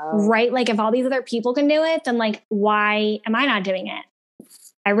 Right? Like if all these other people can do it, then like, why am I not doing it?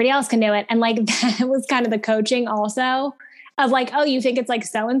 Everybody else can do it. And like, that was kind of the coaching also of like, oh, you think it's like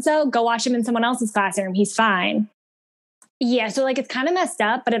so-and-so? Go watch him in someone else's classroom. He's fine. Yeah. So like, it's kind of messed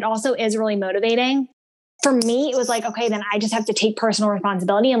up, but it also is really motivating. For me, it was like, okay, then I just have to take personal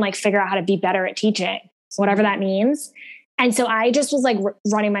responsibility and like figure out how to be better at teaching, whatever that means. And so I just was like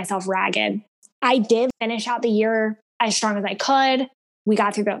running myself ragged. I did finish out the year as strong as I could. We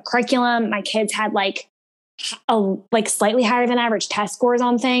got through the curriculum. My kids had like slightly higher than average test scores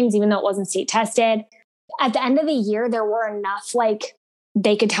on things, even though it wasn't state tested. At the end of the year, there were enough, like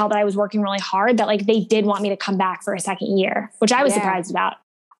they could tell that I was working really hard that like they did want me to come back for a second year, which I was surprised about.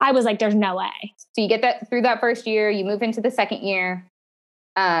 I was like, there's no way. So you get that through that first year, you move into the second year,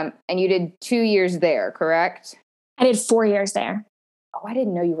 and you did 2 years there, correct? I did 4 years there. Oh, I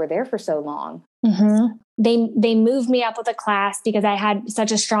didn't know you were there for so long. Mm-hmm. They moved me up with a class because I had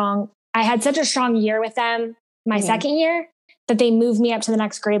such a strong year with them my second year that they moved me up to the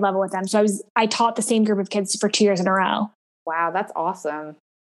next grade level with them. So I taught the same group of kids for 2 years in a row. Wow, that's awesome.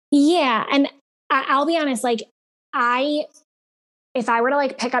 Yeah. And I'll be honest, like if I were to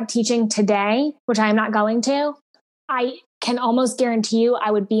like pick up teaching today, which I am not going to, I can almost guarantee you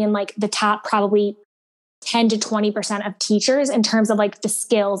I would be in like the top probably 10 to 20% of teachers in terms of like the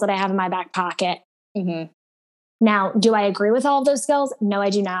skills that I have in my back pocket. Mm-hmm. Now, do I agree with all of those skills? No, I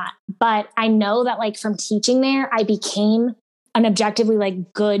do not. But I know that like from teaching there, I became an objectively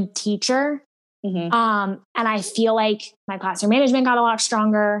like good teacher. Mm-hmm. And I feel like my classroom management got a lot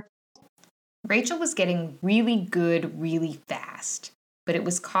stronger. Rachel was getting really good really fast, but it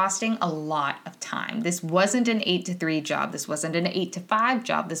was costing a lot of time. This wasn't an 8 to 3 job. This wasn't an 8 to 5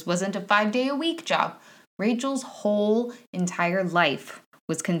 job. This wasn't a 5-day-a-week job. Rachel's whole entire life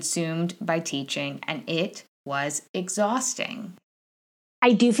was consumed by teaching, and it was exhausting.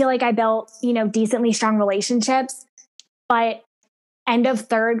 I do feel like I built, decently strong relationships, but end of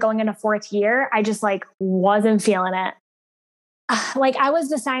third going into fourth year, I just like wasn't feeling it. Like I was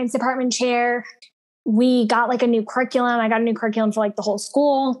the science department chair. We got like a new curriculum. I got a new curriculum for like the whole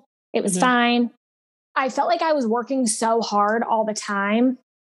school. It was fine. I felt like I was working so hard all the time.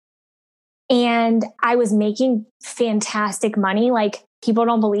 And I was making fantastic money. Like people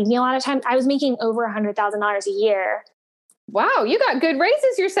don't believe me a lot of times. I was making over $100,000 a year. Wow, you got good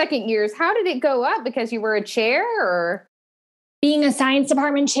raises your second years. How did it go up? Because you were a chair or? Being a science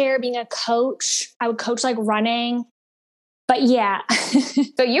department chair, being a coach. I would coach like running. But yeah.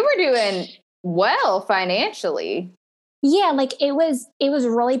 So you were doing well financially. Yeah, like it was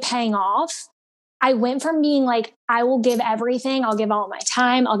really paying off. I went from being like, I will give everything. I'll give all my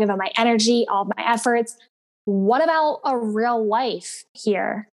time. I'll give all my energy, all my efforts. What about a real life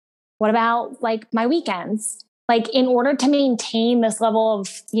here? What about like my weekends? Like in order to maintain this level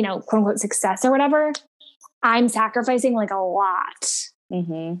of, quote unquote success or whatever, I'm sacrificing like a lot.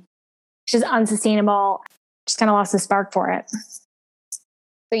 Mm-hmm. Which is unsustainable. Just kind of lost the spark for it.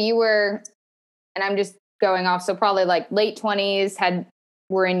 So you were, and I'm just going off, so probably like late 20s,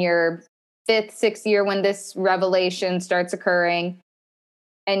 were in your 5th, 6th year when this revelation starts occurring,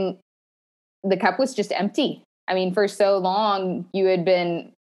 and the cup was just empty. I mean, for so long, you had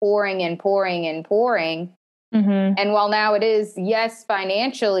been pouring and pouring and pouring. Mm-hmm. And while now it is, yes,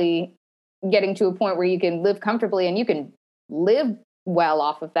 financially getting to a point where you can live comfortably and you can live well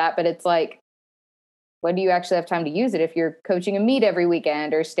off of that, but it's like, when do you actually have time to use it if you're coaching a meet every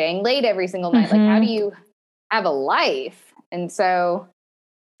weekend or staying late every single night? Mm-hmm. Like, how do you have a life? And so...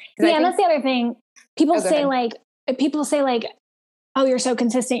 Yeah, and that's the other thing. People say like, oh, you're so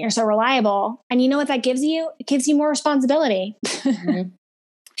consistent, you're so reliable. And you know what that gives you? It gives you more responsibility. Mm-hmm.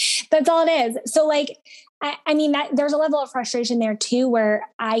 That's all it is. So like, I mean, that there's a level of frustration there too, where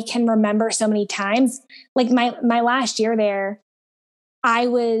I can remember so many times, like my last year there, I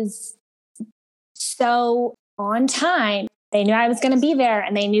was so on time. They knew I was going to be there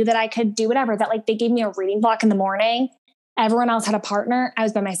and they knew that I could do whatever, that like they gave me a reading block in the morning. Everyone else had a partner. I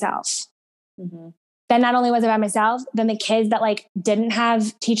was by myself. Mm-hmm. then not only was I by myself, then the kids that like didn't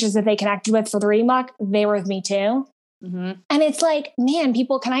have teachers that they connected with for the reading block, they were with me too. Mm-hmm. And it's like, man,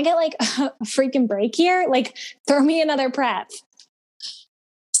 people, can I get like a freaking break here? Like throw me another prep.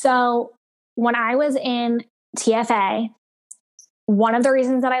 So when I was in TFA, one of the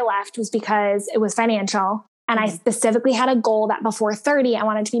reasons that I left was because it was financial. And I specifically had a goal that before 30, I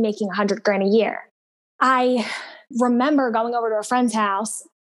wanted to be making $100,000 a year. I remember going over to a friend's house,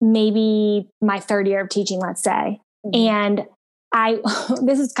 maybe my third year of teaching, let's say. And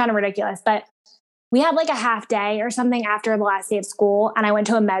this is kind of ridiculous, but we had like a half day or something after the last day of school. And I went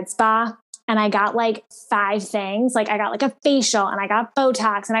to a med spa and I got like 5 things. Like I got like a facial and I got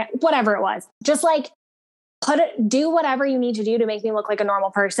Botox and whatever it was, just like do whatever you need to do to make me look like a normal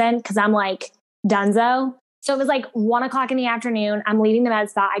person. Cause I'm like dunzo. So it was like 1:00 in the afternoon. I'm leaving the med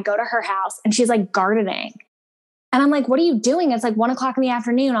spa. I go to her house and she's like gardening. And I'm like, what are you doing? It's like 1:00 in the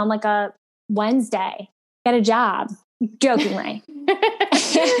afternoon on like a Wednesday. Get a job. Jokingly.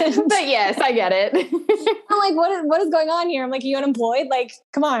 But yes, I get it. I'm like, what is going on here? I'm like, are you unemployed? Like,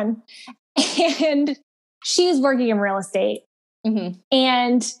 come on. And she's working in real estate. Mm-hmm.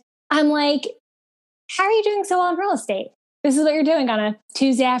 And I'm like, how are you doing so well in real estate? This is what you're doing on a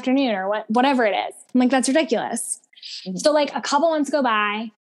Tuesday afternoon or whatever it is. I'm like, that's ridiculous. Mm-hmm. So like a couple months go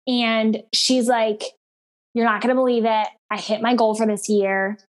by and she's like, you're not going to believe it. I hit my goal for this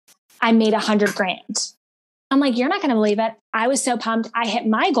year. I made $100,000. I'm like, you're not going to believe it. I was so pumped. I hit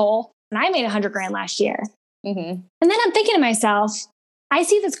my goal and I made $100,000 last year. Mm-hmm. And then I'm thinking to myself, I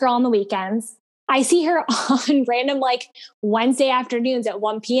see this girl on the weekends. I see her on random like Wednesday afternoons at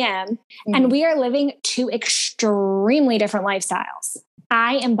 1 p.m. And we are living 2 extremely different lifestyles.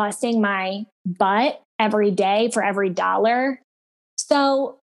 I am busting my butt every day for every dollar.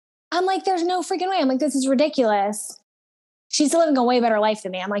 So I'm like, there's no freaking way. I'm like, this is ridiculous. She's living a way better life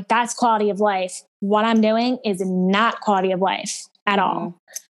than me. I'm like, that's quality of life. What I'm doing is not quality of life at all.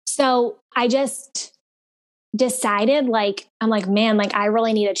 So I just decided like, I'm like, man, like I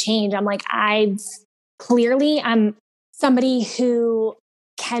really need a change. I'm like, I'm somebody who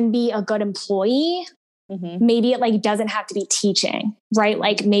can be a good employee. Mm-hmm. Maybe it like doesn't have to be teaching, right?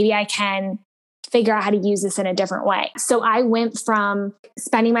 Like maybe I can figure out how to use this in a different way. So I went from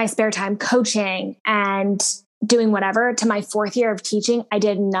spending my spare time coaching and doing whatever to my 4th year of teaching. I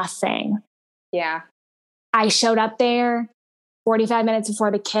did nothing. Yeah. I showed up there 45 minutes before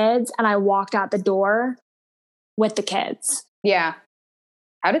the kids and I walked out the door with the kids. Yeah.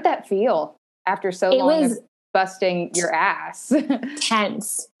 How did that feel after so long of busting your ass?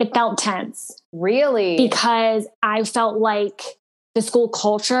 Tense. It felt tense. Really? Because I felt like the school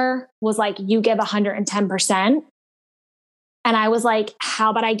culture was like, you give 110%. And I was like, how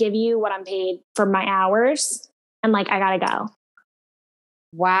about I give you what I'm paid for my hours? And like, I gotta go.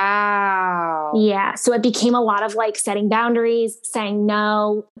 Wow. Yeah. So it became a lot of like setting boundaries, saying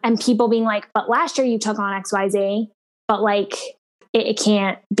no, and people being like, but last year you took on XYZ, but like it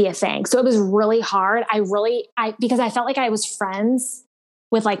can't be a thing. So it was really hard. Because I felt like I was friends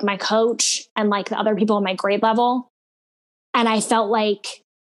with like my coach and like the other people in my grade level. And I felt like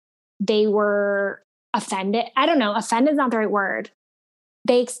they were offended. I don't know. Offended is not the right word.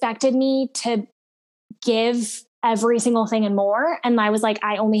 They expected me to give every single thing and more. And I was like,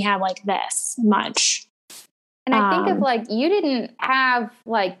 I only have like this much. And I think of like, you didn't have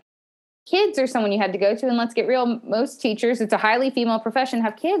like kids or someone you had to go to. And let's get real. Most teachers, it's a highly female profession,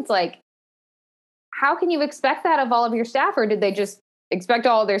 have kids. Like, how can you expect that of all of your staff? Or did they just expect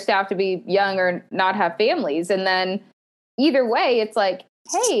all of their staff to be young or not have families? And then either way, it's like,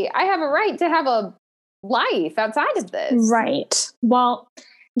 hey, I have a right to have a life outside of this. Right. Well,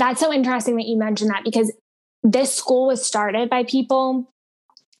 that's so interesting that you mentioned that, because this school was started by people,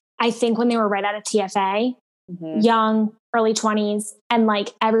 I think, when they were right out of TFA, young, early 20s, and like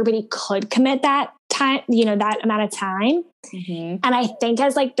everybody could commit that time, that amount of time. And I think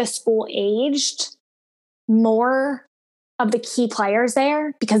as like the school aged, more of the key players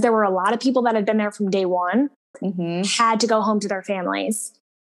there, because there were a lot of people that had been there from day one, had to go home to their families.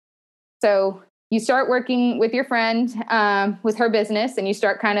 So you start working with your friend, with her business, and you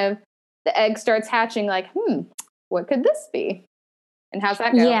start the egg starts hatching like, what could this be? And how's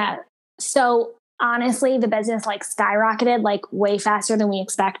that go? Yeah. So honestly, the business like skyrocketed like way faster than we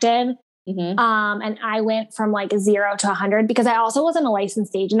expected. And I went from like 0 to 100 because I also wasn't a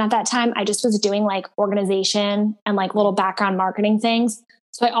licensed agent at that time. I just was doing like organization and like little background marketing things.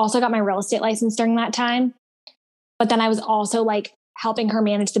 So I also got my real estate license during that time. But then I was also like helping her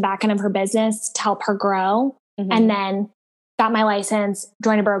manage the back end of her business to help her grow. And then got my license,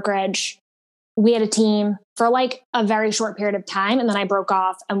 joined a brokerage, we had a team for like a very short period of time. And then I broke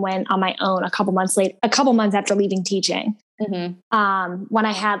off and went on my own a couple months after leaving teaching. Mm-hmm. When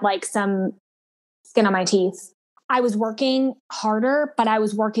I had like some skin on my teeth, I was working harder, but I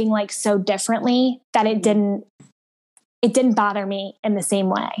was working like so differently that it didn't bother me in the same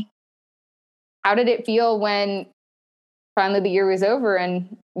way. How did it feel when finally the year was over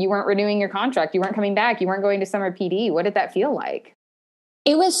and you weren't renewing your contract? You weren't coming back. You weren't going to summer PD. What did that feel like?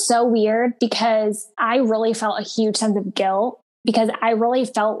 It was so weird because I really felt a huge sense of guilt because I really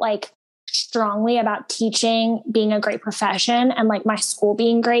felt like strongly about teaching being a great profession and like my school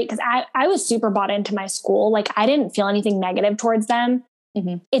being great. Cause I was super bought into my school. Like I didn't feel anything negative towards them.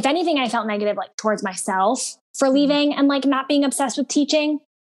 Mm-hmm. If anything, I felt negative like towards myself for leaving and like not being obsessed with teaching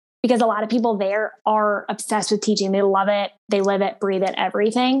because a lot of people there are obsessed with teaching. They love it. They live it, breathe it,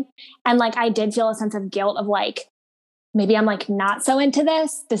 everything. And like, I did feel a sense of guilt of like, maybe I'm like not so into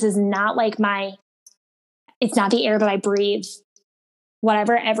this. This is not like it's not the air that I breathe,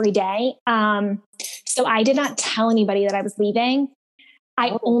 whatever, every day. So I did not tell anybody that I was leaving.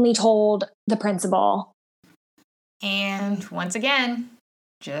 I only told the principal. And once again,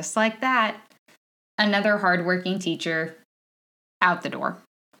 just like that, another hardworking teacher out the door.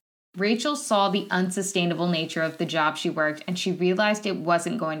 Rachel saw the unsustainable nature of the job she worked, and she realized it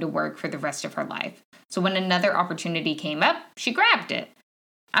wasn't going to work for the rest of her life. So when another opportunity came up, she grabbed it.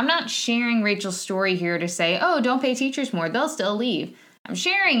 I'm not sharing Rachel's story here to say, oh, don't pay teachers more, they'll still leave. I'm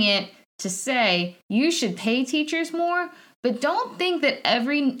sharing it to say you should pay teachers more, but don't think that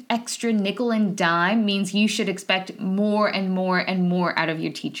every extra nickel and dime means you should expect more and more and more out of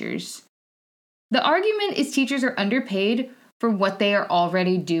your teachers. The argument is teachers are underpaid for what they are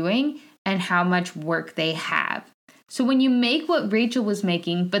already doing and how much work they have. So when you make what Rachel was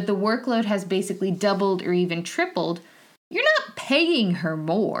making, but the workload has basically doubled or even tripled, you're not paying her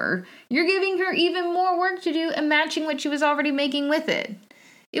more. You're giving her even more work to do and matching what she was already making with it.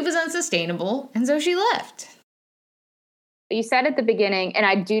 It was unsustainable, and so she left. You said at the beginning, and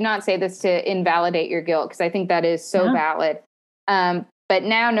I do not say this to invalidate your guilt, because I think that is so valid. But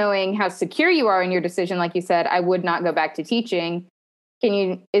now knowing how secure you are in your decision, like you said, I would not go back to teaching.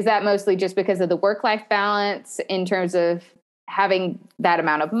 Is that mostly just because of the work-life balance in terms of having that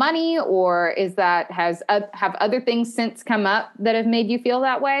amount of money, or have other things since come up that have made you feel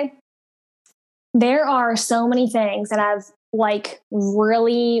that way? There are so many things that have like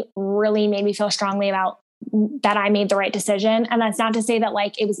really, really made me feel strongly about that I made the right decision. And that's not to say that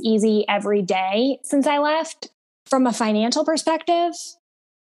like it was easy every day since I left. From a financial perspective,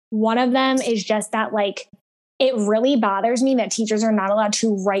 one of them is just that like it really bothers me that teachers are not allowed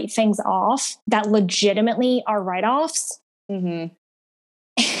to write things off that legitimately are write-offs. Mm-hmm.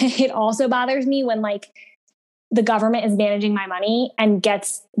 It also bothers me when like the government is managing my money and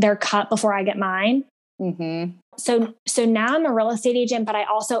gets their cut before I get mine. Mm-hmm. So now I'm a real estate agent, but I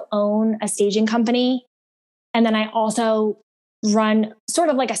also own a staging company. And then I also run sort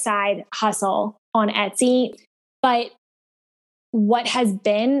of like a side hustle on Etsy. But what has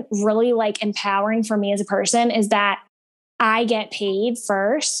been really like empowering for me as a person is that I get paid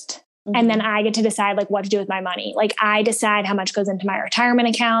first, mm-hmm. and then I get to decide like what to do with my money. Like I decide how much goes into my retirement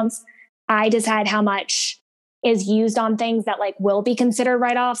accounts. I decide how much is used on things that like will be considered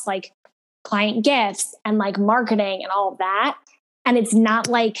write-offs, like client gifts and like marketing and all of that. And it's not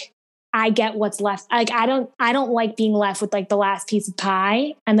like I get what's left. Like I don't like being left with like the last piece of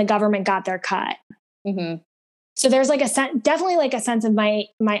pie and the government got their cut. Mm-hmm. So there's like definitely like a sense of my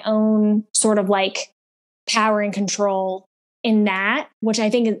own sort of like power and control in that, which I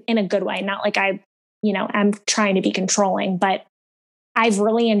think is in a good way. Not like I'm trying to be controlling, but I've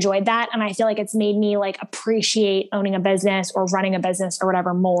really enjoyed that. And I feel like it's made me like appreciate owning a business or running a business or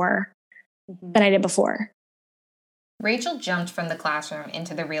whatever more than I did before. Rachel jumped from the classroom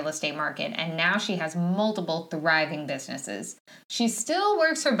into the real estate market, and now she has multiple thriving businesses. She still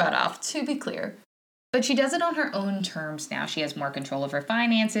works her butt off, to be clear, but she does it on her own terms now. She has more control of her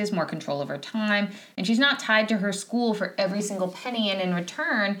finances, more control of her time, and she's not tied to her school for every single penny and in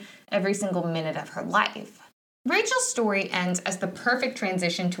return, every single minute of her life. Rachel's story ends as the perfect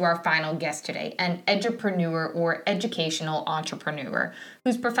transition to our final guest today, an edupreneur or educational entrepreneur,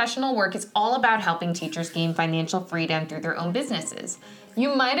 whose professional work is all about helping teachers gain financial freedom through their own businesses.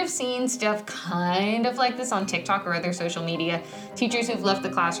 You might have seen stuff kind of like this on TikTok or other social media. Teachers who've left the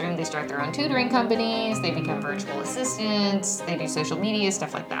classroom, they start their own tutoring companies, they become virtual assistants, they do social media,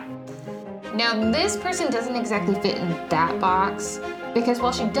 stuff like that. Now, this person doesn't exactly fit in that box, Because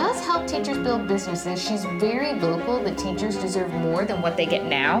while she does help teachers build businesses, she's very vocal that teachers deserve more than what they get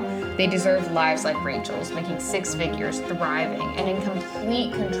now. They deserve lives like Rachel's, making 6 figures, thriving, and in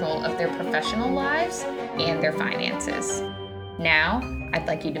complete control of their professional lives and their finances. Now, I'd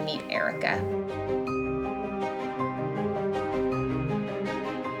like you to meet Erica.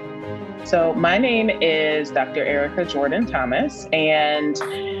 So my name is Dr. Erica Jordan Thomas, and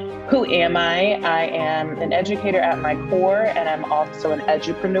who am I? I am an educator at my core, and I'm also an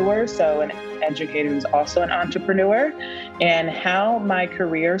edupreneur, so an educator who's also an entrepreneur. And how my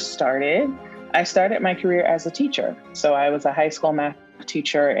career started, I started my career as a teacher. So I was a high school math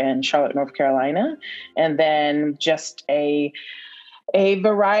teacher in Charlotte, North Carolina, and then just a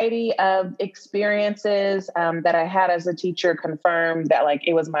variety of experiences that I had as a teacher confirmed that like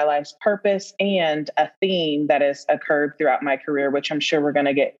it was my life's purpose, and a theme that has occurred throughout my career, which I'm sure we're going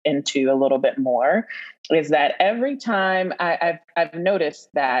to get into a little bit more, is that every time I've noticed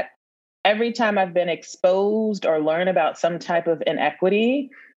that every time I've been exposed or learned about some type of inequity,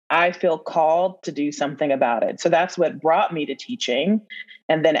 I feel called to do something about it. So that's what brought me to teaching.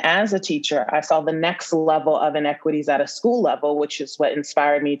 And then as a teacher, I saw the next level of inequities at a school level, which is what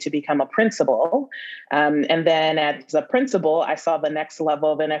inspired me to become a principal. And then as a principal, I saw the next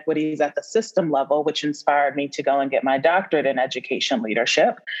level of inequities at the system level, which inspired me to go and get my doctorate in education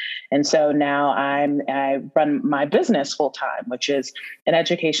leadership. And so now I run my business full time, which is an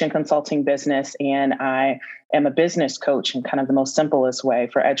education consulting business. And I am a business coach in kind of the most simplest way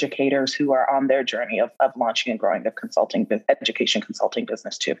for educators who are on their journey of launching and growing a education consulting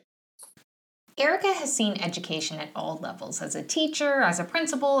business too. Erica has seen education at all levels, as a teacher, as a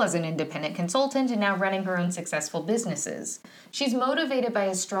principal, as an independent consultant, and now running her own successful businesses. She's motivated by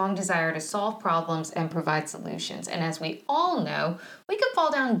a strong desire to solve problems and provide solutions. And as we all know, we could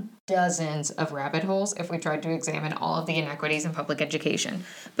fall down dozens of rabbit holes if we tried to examine all of the inequities in public education.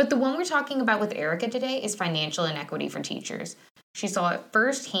 But the one we're talking about with Erica today is financial inequity for teachers. She saw it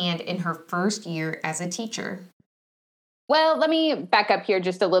firsthand in her first year as a teacher. Well, let me back up here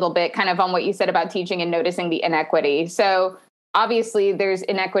just a little bit, kind of on what you said about teaching and noticing the inequity. So obviously there's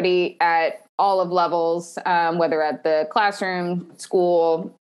inequity at all of levels, whether at the classroom,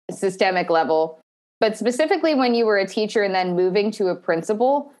 school, systemic level. But specifically when you were a teacher and then moving to a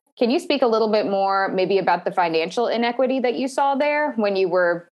principal, can you speak a little bit more maybe about the financial inequity that you saw there when you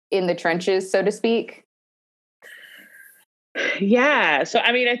were in the trenches, so to speak? Yeah. So,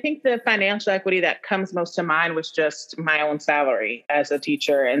 I mean, I think the financial equity that comes most to mind was just my own salary as a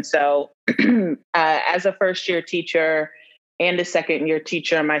teacher. And so as a first year teacher and a second year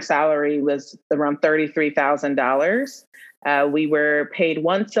teacher, my salary was around $33,000. We were paid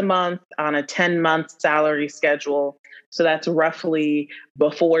once a month on a 10-month salary schedule. So that's roughly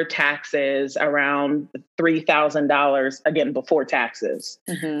before taxes around $3,000, again, before taxes.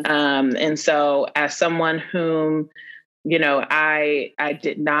 Mm-hmm. And so as someone whom I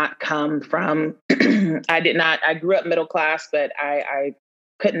did not come from, I grew up middle class, but I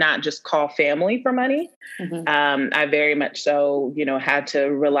could not just call family for money. Mm-hmm. I very much so, had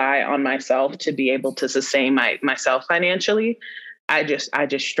to rely on myself to be able to sustain myself financially. I just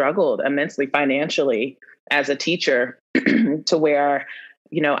struggled immensely financially as a teacher to where,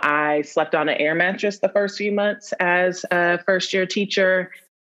 I slept on an air mattress the first few months as a first year teacher.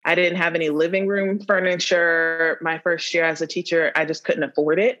 I didn't have any living room furniture. My first year as a teacher, I just couldn't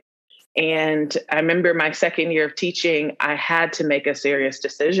afford it. And I remember my second year of teaching, I had to make a serious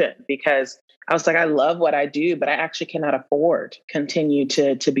decision because I was like, I love what I do, but I actually cannot afford to continue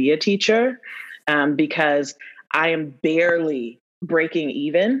to be a teacher because I am barely breaking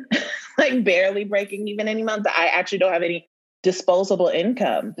even, like barely breaking even any month. I actually don't have any disposable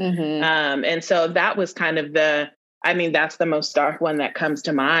income. Mm-hmm. And so that was kind of that's the most stark one that comes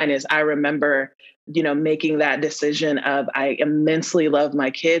to mind is I remember, making that decision of I immensely love my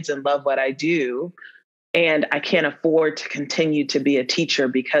kids and love what I do. And I can't afford to continue to be a teacher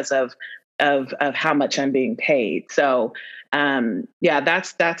because of how much I'm being paid. So,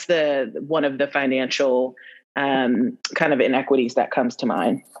 that's the one of the financial kind of inequities that comes to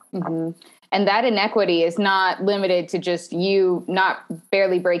mind. Mm-hmm. And that inequity is not limited to just you not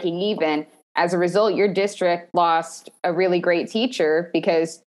barely breaking even. As a result, your district lost a really great teacher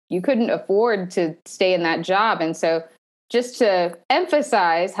because you couldn't afford to stay in that job. And so just to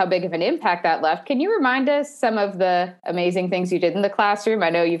emphasize how big of an impact that left, can you remind us some of the amazing things you did in the classroom? I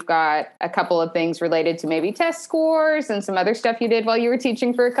know you've got a couple of things related to maybe test scores and some other stuff you did while you were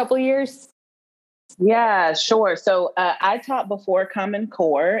teaching for a couple of years. Yeah, sure. So I taught before Common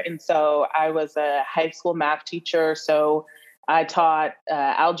Core. And so I was a high school math teacher. So I taught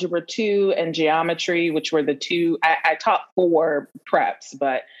Algebra 2 and Geometry, which were the two. I taught 4 preps,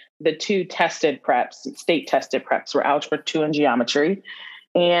 but the 2 tested preps, state tested preps, were Algebra 2 and Geometry.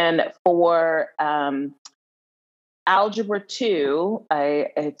 And for Algebra 2,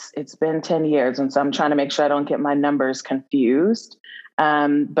 it's been 10 years, and so I'm trying to make sure I don't get my numbers confused.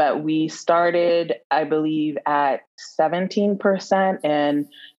 But we started, I believe, at 17%, and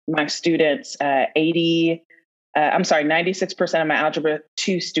my students, 96% of my Algebra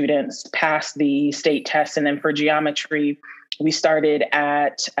 2 students passed the state test. And then for Geometry, we started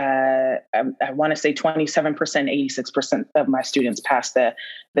at, I want to say 27%, 86% of my students passed the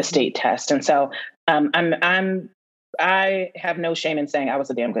state test. And so I have no shame in saying I was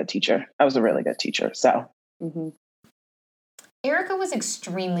a damn good teacher. I was a really good teacher. So. Mm-hmm. Erica was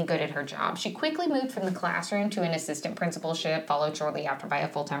extremely good at her job. She quickly moved from the classroom to an assistant principalship, followed shortly after by a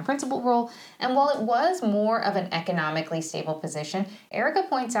full-time principal role. And while it was more of an economically stable position, Erica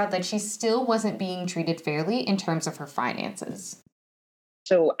points out that she still wasn't being treated fairly in terms of her finances.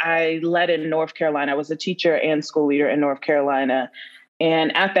 So I led in North Carolina. I was a teacher and school leader in North Carolina.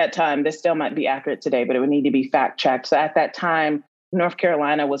 And at that time, this still might be accurate today, but it would need to be fact-checked. So at that time, North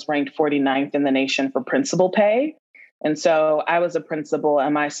Carolina was ranked 49th in the nation for principal pay. And so I was a principal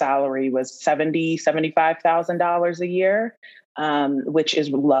and my salary was $75,000 a year, which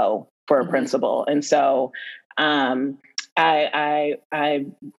is low for a principal. And so I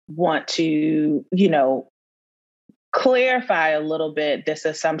want to, clarify a little bit this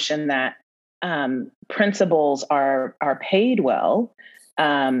assumption that principals are paid well,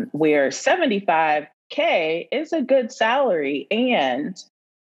 where $75K is a good salary. And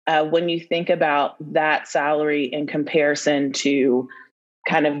when you think about that salary in comparison to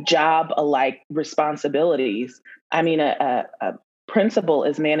kind of job-alike responsibilities, I mean, a principal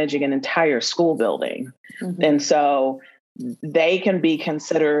is managing an entire school building. Mm-hmm. And so they can be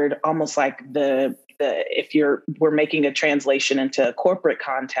considered almost like we're making a translation into a corporate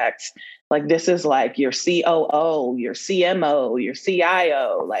context, like this is like your COO, your CMO, your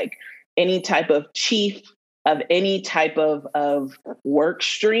CIO, like any type of chief of any type of work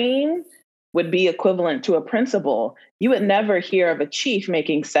stream would be equivalent to a principal. You would never hear of a chief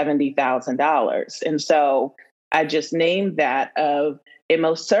making $70,000. And so I just named that it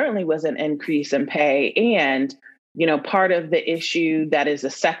most certainly was an increase in pay. And, part of the issue that is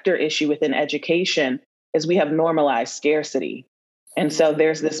a sector issue within education is we have normalized scarcity. And so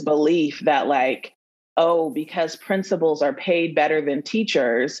there's this belief that because principals are paid better than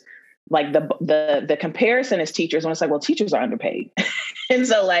teachers, like the comparison is teachers, when it's like, well, teachers are underpaid. And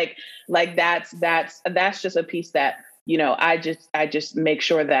so that's just a piece that, I just make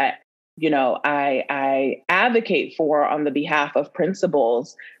sure that, I advocate for on the behalf of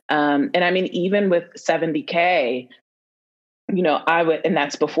principals. And I mean, even with $70K, I would, and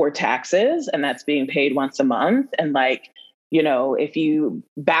that's before taxes, and that's being paid once a month. And if you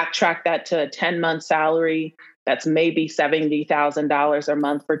backtrack that to a 10-month salary, that's maybe $70,000 a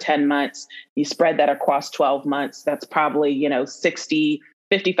month for 10 months. You spread that across 12 months. That's probably, $5,500,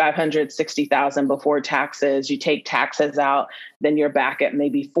 $60,000 before taxes. You take taxes out, then you're back at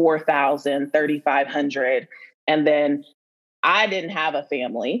maybe $4,000, $3,500. And then I didn't have a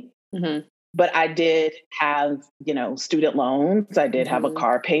family, but I did have, student loans. I did have a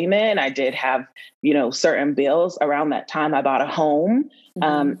car payment. I did have, certain bills. Around that time, I bought a home.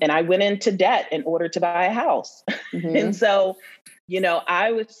 And I went into debt in order to buy a house. And so,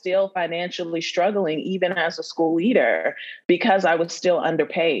 I was still financially struggling even as a school leader because I was still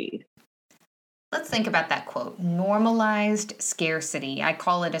underpaid. Let's think about that quote, normalized scarcity. I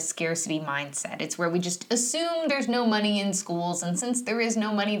call it a scarcity mindset. It's where we just assume there's no money in schools. And since there is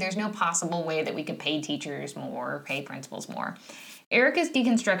no money, there's no possible way that we could pay teachers more or pay principals more. Erica's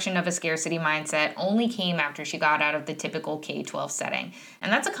deconstruction of a scarcity mindset only came after she got out of the typical K-12 setting.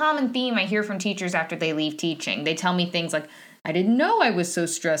 And that's a common theme I hear from teachers after they leave teaching. They tell me things like, I didn't know I was so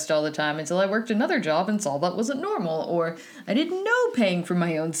stressed all the time until I worked another job and saw that wasn't normal. Or I didn't know paying for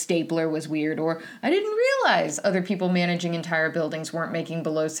my own stapler was weird. Or I didn't realize other people managing entire buildings weren't making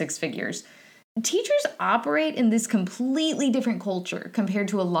below 6 figures. Teachers operate in this completely different culture compared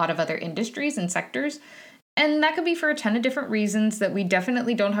to a lot of other industries and sectors. And that could be for a ton of different reasons that we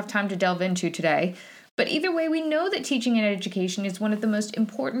definitely don't have time to delve into today. But either way, we know that teaching and education is one of the most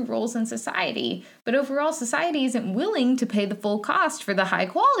important roles in society. But overall, society isn't willing to pay the full cost for the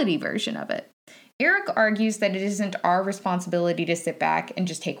high-quality version of it. Eric argues that it isn't our responsibility to sit back and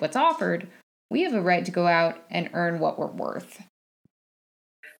just take what's offered. We have a right to go out and earn what we're worth.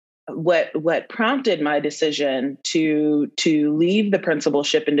 What prompted my decision to leave the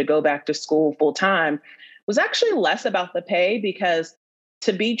principalship and to go back to school full-time was actually less about the pay, because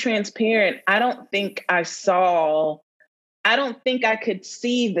to be transparent, I don't think I could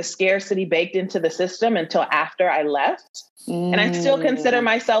see the scarcity baked into the system until after I left. And I still consider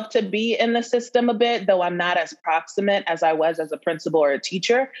myself to be in the system a bit, though I'm not as proximate as I was as a principal or a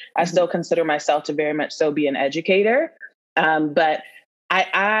teacher. I still consider myself to very much so be an educator. But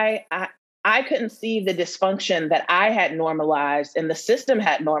I couldn't see the dysfunction that I had normalized and the system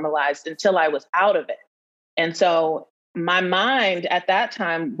had normalized until I was out of it. And so my mind at that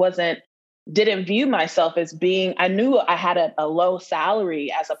time didn't view myself as being, I knew I had a low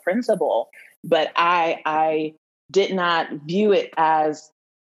salary as a principal, but I did not view it as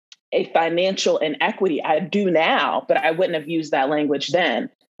a financial inequity. I do now, but I wouldn't have used that language then.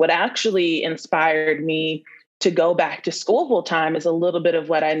 What actually inspired me to go back to school full time is a little bit of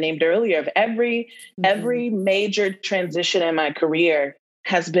what I named earlier. Of every major transition in my career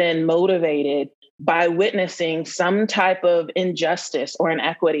has been motivated by witnessing some type of injustice or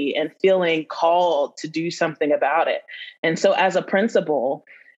inequity and feeling called to do something about it. And so as a principal,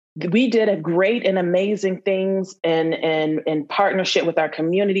 we did a great and amazing things in partnership with our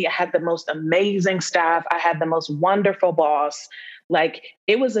community. I had the most amazing staff. I had the most wonderful boss. Like,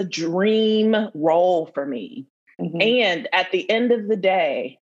 it was a dream role for me. And at the end of the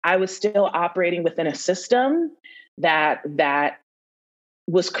day, I was still operating within a system that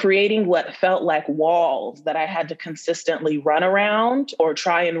was creating what felt like walls that I had to consistently run around or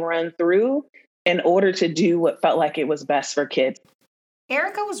try and run through in order to do what felt like it was best for kids.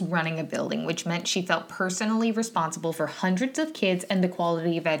 Erica was running a building, which meant she felt personally responsible for hundreds of kids and the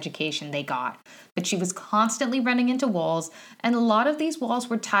quality of education they got. But she was constantly running into walls, and a lot of these walls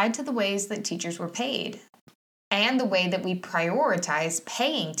were tied to the ways that teachers were paid and the way that we prioritize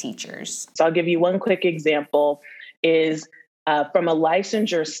paying teachers. So I'll give you one quick example is from a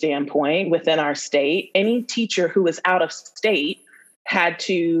licensure standpoint within our state, any teacher who was out of state had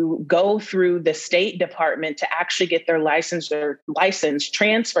to go through the state department to actually get their license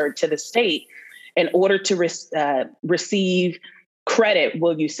transferred to the state in order to receive credit,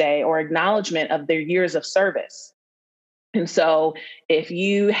 will you say, or acknowledgement of their years of service. And so if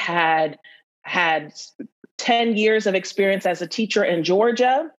you had 10 years of experience as a teacher in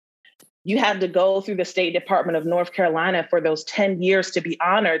Georgia, you had to go through the State Department of North Carolina for those 10 years to be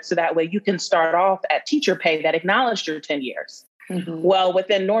honored. So that way you can start off at teacher pay that acknowledged your 10 years. Well,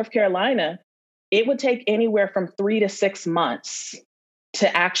 within North Carolina, it would take anywhere from 3 to 6 months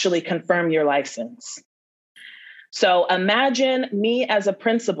to actually confirm your license. So imagine me as a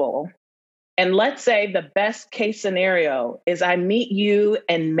principal, and let's say the best case scenario is I meet you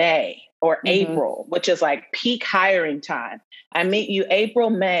in May or April, which is like peak hiring time. I meet you April,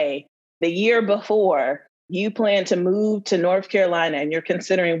 May, the year before you plan to move to North Carolina and you're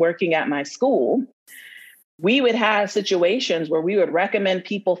considering working at my school. We would have situations where we would recommend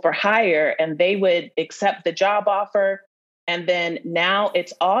people for hire and they would accept the job offer. And then now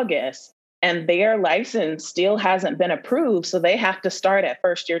it's August and their license still hasn't been approved. So they have to start at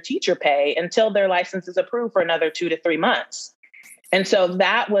first year teacher pay until their license is approved for another 2 to 3 months. And so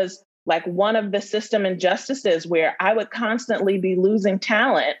that was like one of the system injustices where I would constantly be losing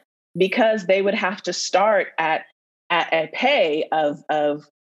talent because they would have to start at a pay of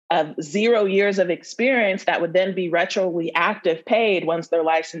 0 years of experience that would then be retroactive paid once their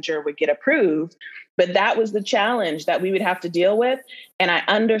licensure would get approved. But that was the challenge that we would have to deal with. And I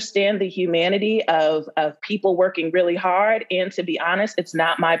understand the humanity of people working really hard. And to be honest, it's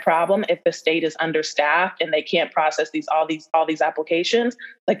not my problem if the state is understaffed and they can't process all these applications.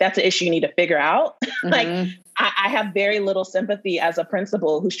 Like, that's an issue you need to figure out. Like, I have very little sympathy as a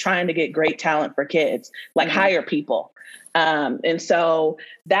principal who's trying to get great talent for kids, like hire people. And so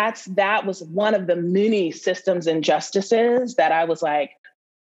that was one of the many systems injustices that I was like,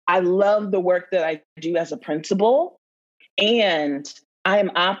 I love the work that I do as a principal, and I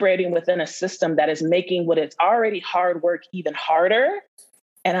am operating within a system that is making what is already hard work even harder.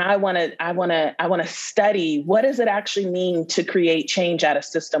 And I want to study, what does it actually mean to create change at a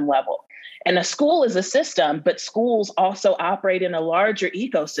system level? And a school is a system, but schools also operate in a larger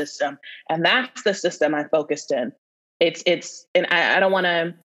ecosystem. And that's the system I focused in. And I don't want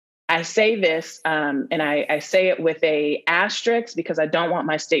to, I say this, and I say it with a asterisk because I don't want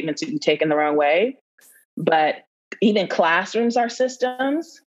my statement to be taken the wrong way, but even classrooms are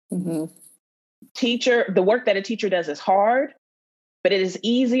systems. The work that a teacher does is hard, but it is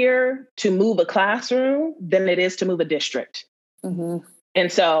easier to move a classroom than it is to move a district. And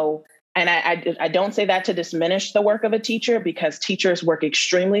so, and I don't say that to diminish the work of a teacher, because teachers work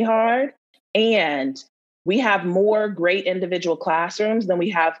extremely hard. And we have more great individual classrooms than we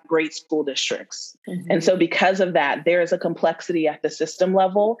have great school districts. And so because of that, there is a complexity at the system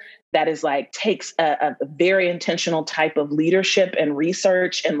level that is like takes a very intentional type of leadership and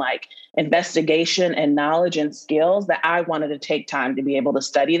research and like investigation and knowledge and skills that I wanted to take time to be able to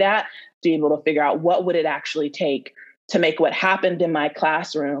study that, to be able to figure out what would it actually take to make what happened in my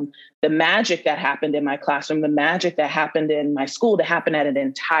classroom, the magic that happened in my classroom, the magic that happened in my school, to happen at an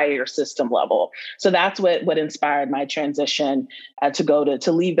entire system level. So that's what inspired my transition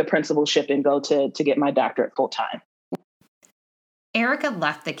to leave the principalship and go to get my doctorate full time. Erica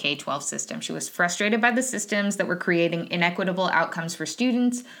left the K-12 system. She was frustrated by the systems that were creating inequitable outcomes for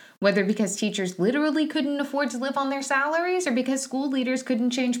students, whether because teachers literally couldn't afford to live on their salaries or because school leaders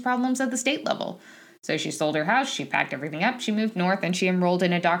couldn't change problems at the state level. So she sold her house, she packed everything up, she moved north, and she enrolled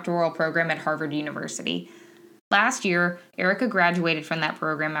in a doctoral program at Harvard University. Last year, Erica graduated from that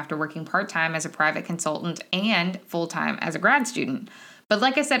program after working part-time as a private consultant and full-time as a grad student. But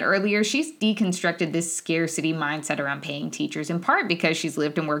like I said earlier, she's deconstructed this scarcity mindset around paying teachers, in part because she's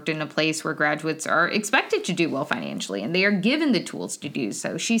lived and worked in a place where graduates are expected to do well financially, and they are given the tools to do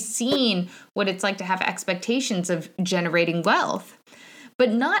so. She's seen what it's like to have expectations of generating wealth.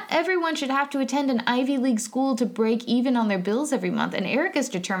 But not everyone should have to attend an Ivy League school to break even on their bills every month, and Erica's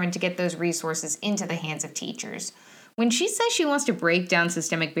determined to get those resources into the hands of teachers. When she says she wants to break down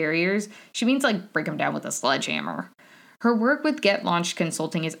systemic barriers, she means like break them down with a sledgehammer. Her work with Get Launched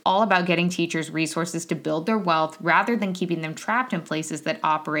Consulting is all about getting teachers resources to build their wealth rather than keeping them trapped in places that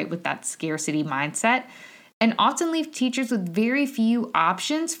operate with that scarcity mindset and often leave teachers with very few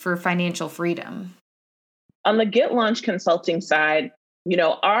options for financial freedom. On the Get Launched Consulting side, you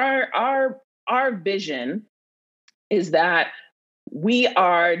know, our vision is that we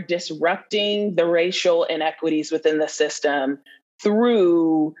are disrupting the racial inequities within the system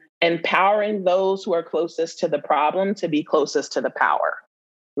through empowering those who are closest to the problem to be closest to the power,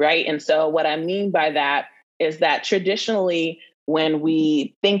 right? And so what I mean by that is that traditionally, when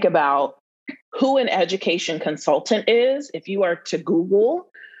we think about who an education consultant is, if you are to Google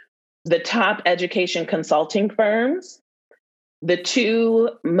the top education consulting firms, the two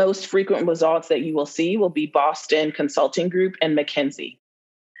most frequent results that you will see will be Boston Consulting Group and McKinsey.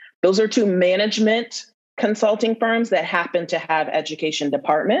 Those are two management consulting firms that happen to have education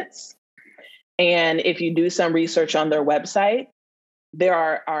departments. And if you do some research on their website, there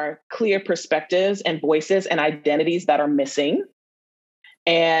are clear perspectives and voices and identities that are missing.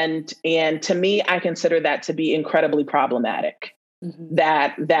 And to me, I consider that to be incredibly problematic,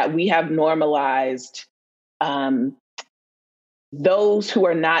 that we have normalized those who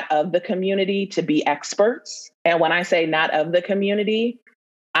are not of the community to be experts. And when I say not of the community,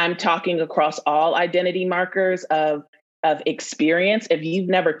 I'm talking across all identity markers of experience. If you've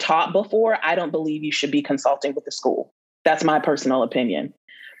never taught before, I don't believe you should be consulting with the school. That's my personal opinion.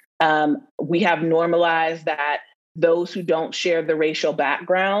 We have normalized that those who don't share the racial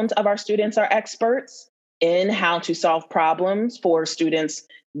background of our students are experts in how to solve problems for students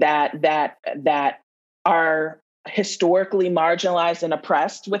that are historically marginalized and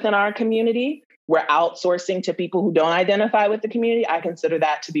oppressed within our community. We're outsourcing to people who don't identify with the community. I consider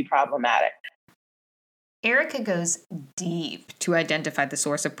that to be problematic. Erica goes deep to identify the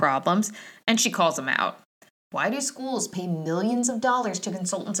source of problems, and she calls them out. Why do schools pay millions of dollars to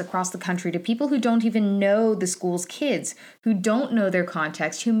consultants across the country, to people who don't even know the school's kids, who don't know their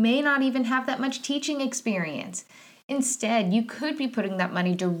context, who may not even have that much teaching experience? Instead, you could be putting that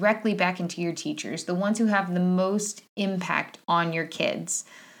money directly back into your teachers, the ones who have the most impact on your kids.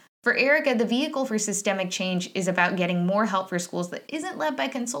 For Erica, the vehicle for systemic change is about getting more help for schools that isn't led by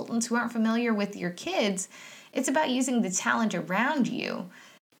consultants who aren't familiar with your kids. It's about using the talent around you.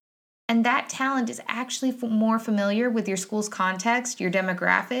 And that talent is actually more familiar with your school's context, your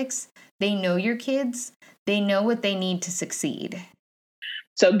demographics. They know your kids. They know what they need to succeed.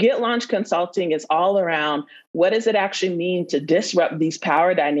 So Get Launched Consulting is all around what does it actually mean to disrupt these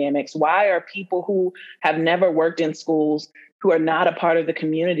power dynamics? Why are people who have never worked in schools, who are not a part of the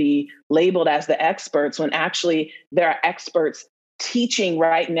community, labeled as the experts when actually there are experts teaching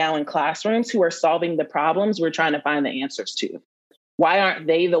right now in classrooms who are solving the problems we're trying to find the answers to? Why aren't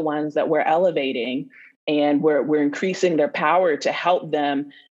they the ones that we're elevating and we're increasing their power to help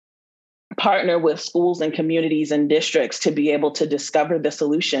them partner with schools and communities and districts to be able to discover the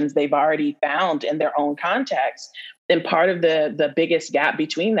solutions they've already found in their own context? And part of the biggest gap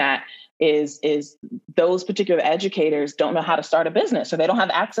between that is those particular educators don't know how to start a business, or they don't have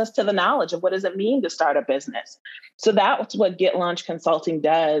access to the knowledge of what does it mean to start a business. So that's what Get Launched Consulting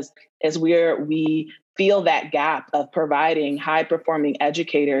does, is we feel that gap of providing high-performing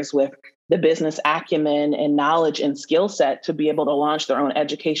educators with the business acumen and knowledge and skill set to be able to launch their own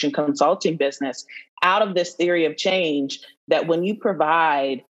education consulting business out of this theory of change, that when you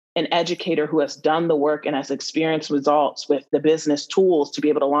provide an educator who has done the work and has experienced results with the business tools to be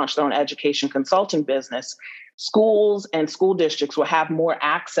able to launch their own education consulting business, schools and school districts will have more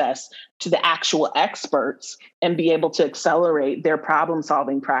access to the actual experts and be able to accelerate their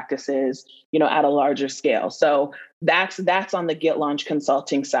problem-solving practices, at a larger scale. So that's on the Get Launch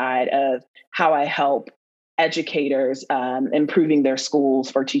Consulting side of how I help educators improving their schools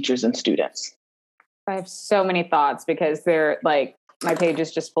for teachers and students. I have so many thoughts because they're like, my page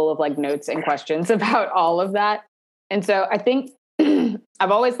is just full of like notes and questions about all of that. And so I think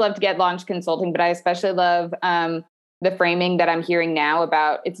I've always loved Get Launch Consulting, but I especially love the framing that I'm hearing now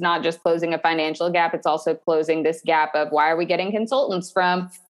about it's not just closing a financial gap, it's also closing this gap of why are we getting consultants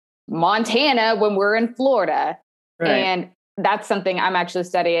from Montana when we're in Florida? Right. And that's something I'm actually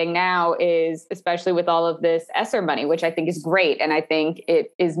studying now, is especially with all of this ESSER money, which I think is great. And I think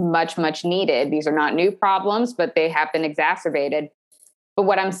it is much, much needed. These are not new problems, but they have been exacerbated. But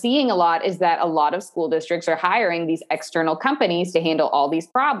what I'm seeing a lot is that a lot of school districts are hiring these external companies to handle all these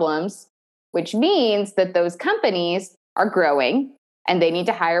problems, which means that those companies are growing and they need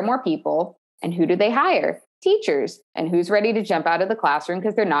to hire more people. And who do they hire? Teachers. And who's ready to jump out of the classroom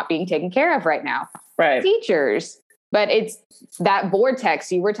because they're not being taken care of right now? Right. Teachers. But it's that vortex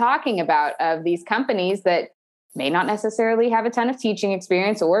you were talking about of these companies that may not necessarily have a ton of teaching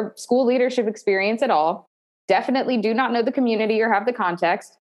experience or school leadership experience at all. Definitely do not know the community or have the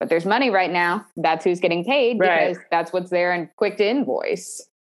context, but there's money right now. That's who's getting paid because that's what's there and quick to invoice.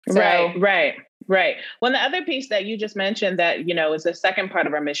 So, Right. Well, the other piece that you just mentioned that, is the second part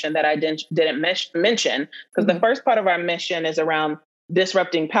of our mission that I didn't mention, because the first part of our mission is around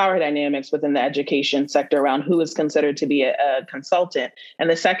disrupting power dynamics within the education sector around who is considered to be a consultant. And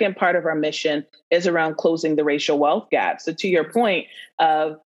the second part of our mission is around closing the racial wealth gap. So to your point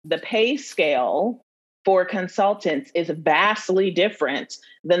of the pay scale for consultants is vastly different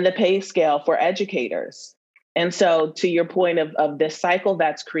than the pay scale for educators. And so to your point of this cycle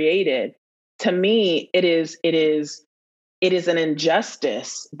that's created, to me, it is an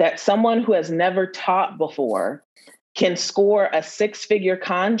injustice that someone who has never taught before can score a 6-figure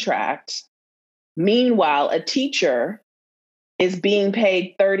contract. Meanwhile, a teacher is being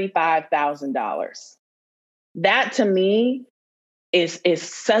paid $35,000. That to me is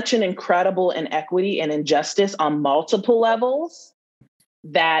such an incredible inequity and injustice on multiple levels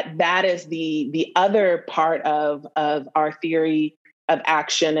that is the other part of our theory of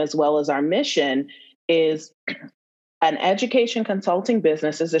action as well as our mission is an education consulting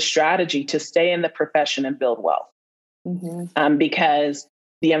business is a strategy to stay in the profession and build wealth. Mm-hmm. Because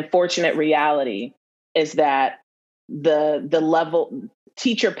the unfortunate reality is that the level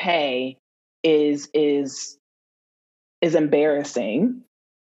teacher pay is embarrassing.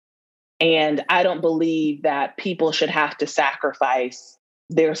 And I don't believe that people should have to sacrifice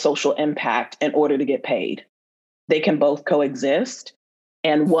their social impact in order to get paid. They can both coexist.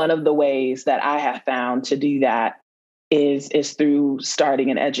 And one of the ways that I have found to do that is through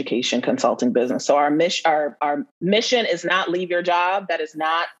starting an education consulting business. So our mission is not leave your job. That is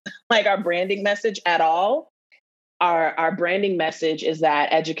not like our branding message at all. Our branding message is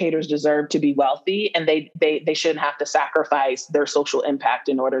that educators deserve to be wealthy and they shouldn't have to sacrifice their social impact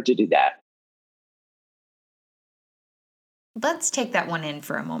in order to do that. Let's take that one in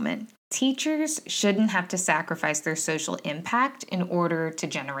for a moment. Teachers shouldn't have to sacrifice their social impact in order to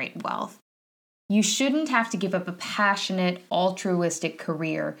generate wealth. You shouldn't have to give up a passionate, altruistic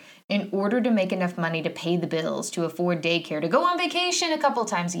career in order to make enough money to pay the bills, to afford daycare, to go on vacation a couple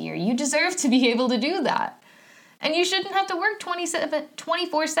times a year. You deserve to be able to do that. And you shouldn't have to work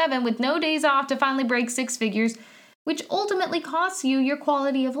 24/7 with no days off to finally break 6 figures, which ultimately costs you your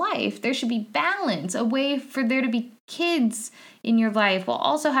quality of life. There should be balance, a way for there to be kids in your life while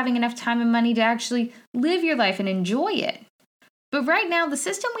also having enough time and money to actually live your life and enjoy it. But right now, the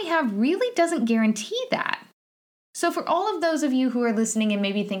system we have really doesn't guarantee that. So for all of those of you who are listening and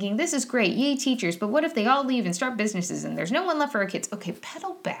maybe thinking, this is great, yay teachers, but what if they all leave and start businesses and there's no one left for our kids? Okay,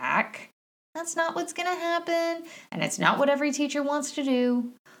 pedal back. That's not what's going to happen, and it's not what every teacher wants to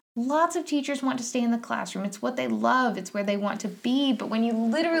do. Lots of teachers want to stay in the classroom. It's what they love. It's where they want to be. But when you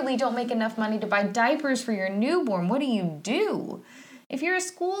literally don't make enough money to buy diapers for your newborn, what do? If you're a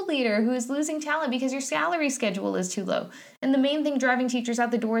school leader who is losing talent because your salary schedule is too low, and the main thing driving teachers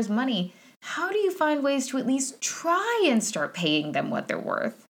out the door is money, how do you find ways to at least try and start paying them what they're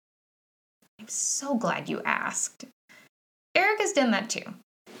worth? I'm so glad you asked. Erica's done that too.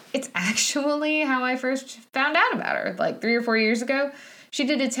 It's actually how I first found out about her, like 3 or 4 years ago. She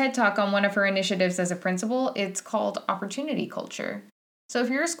did a TED Talk on one of her initiatives as a principal. It's called Opportunity Culture. So if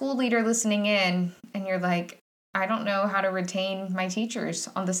you're a school leader listening in and you're like, I don't know how to retain my teachers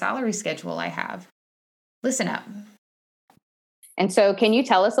on the salary schedule I have, listen up. And so can you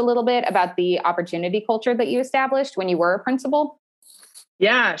tell us a little bit about the opportunity culture that you established when you were a principal?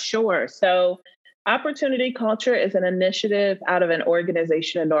 Yeah, sure. So opportunity culture is an initiative out of an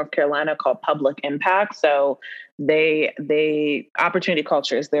organization in North Carolina called Public Impact. So opportunity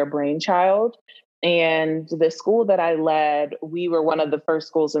culture is their brainchild. And the school that I led, we were one of the first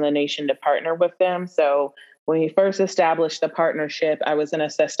schools in the nation to partner with them. So when we first established the partnership, I was an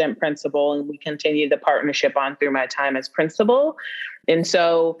assistant principal, and we continued the partnership on through my time as principal. And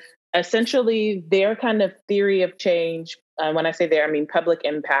so essentially their kind of theory of change, when I say there, I mean Public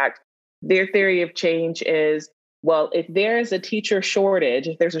Impact, their theory of change is, well, if there's a teacher shortage,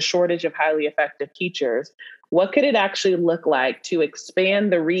 if there's a shortage of highly effective teachers, what could it actually look like to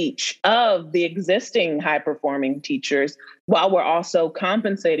expand the reach of the existing high-performing teachers while we're also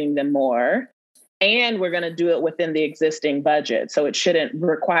compensating them more? And we're going to do it within the existing budget. So it shouldn't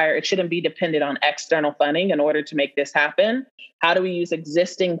be dependent on external funding in order to make this happen. How do we use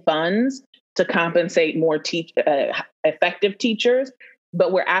existing funds to compensate more effective teachers?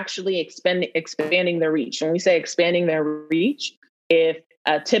 But we're actually expanding their reach. When we say expanding their reach, if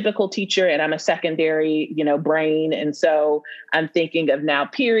a typical teacher, and I'm a secondary, brain, and so I'm thinking of now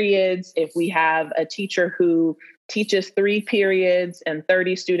periods. If we have a teacher who teaches 3 periods and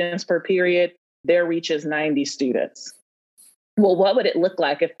 30 students per period, their reach is 90 students. Well, what would it look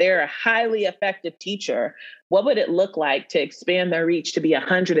like if they're a highly effective teacher? What would it look like to expand their reach to be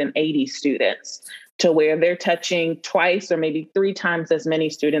 180 students, to where they're touching twice or maybe 3 times as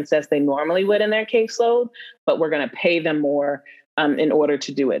many students as they normally would in their caseload, but we're going to pay them more in order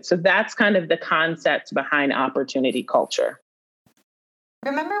to do it. So that's kind of the concept behind opportunity culture.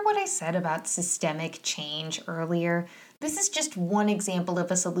 Remember what I said about systemic change earlier? This is just one example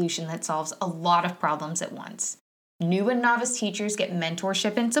of a solution that solves a lot of problems at once. New and novice teachers get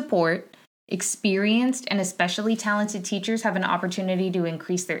mentorship and support. Experienced and especially talented teachers have an opportunity to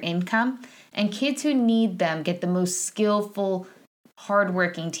increase their income. And kids who need them get the most skillful,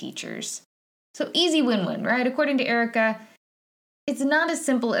 hardworking teachers. So easy win-win, right? According to Erica, it's not as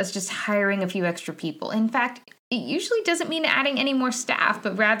simple as just hiring a few extra people. In fact, it usually doesn't mean adding any more staff,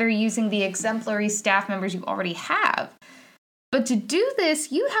 but rather using the exemplary staff members you already have. But to do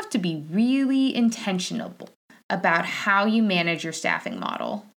this, you have to be really intentional about how you manage your staffing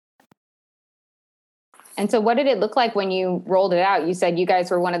model. And so what did it look like when you rolled it out? You said you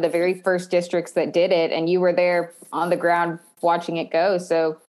guys were one of the very first districts that did it, and you were there on the ground watching it go.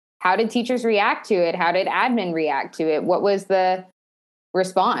 So how did teachers react to it? How did admin react to it? What was the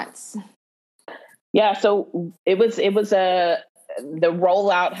response? Yeah, so the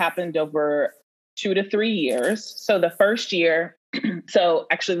rollout happened over 2 to 3 years. So the first year, so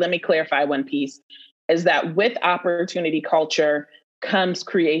actually let me clarify one piece, is that with opportunity culture comes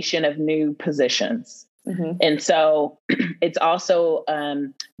creation of new positions. Mm-hmm. And so it's also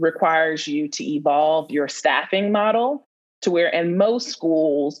requires you to evolve your staffing model to where in most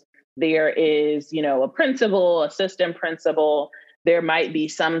schools there is, a principal, assistant principal. There might be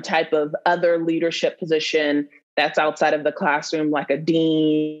some type of other leadership position that's outside of the classroom, like a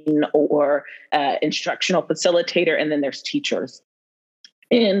dean or instructional facilitator, and then there's teachers.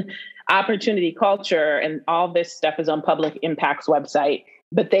 In opportunity culture, and all this stuff is on Public Impact's website,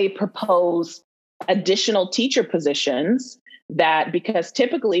 but they propose additional teacher positions that, because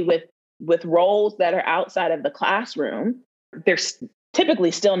typically with roles that are outside of the classroom, they're typically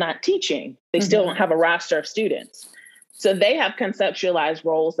still not teaching. They still don't have a roster of students. So they have conceptualized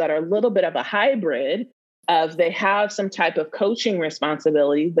roles that are a little bit of a hybrid of they have some type of coaching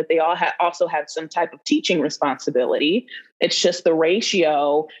responsibility, but they also have some type of teaching responsibility. It's just the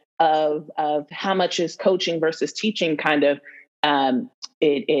ratio of how much is coaching versus teaching kind of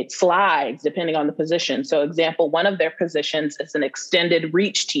it slides depending on the position. So example, one of their positions is an extended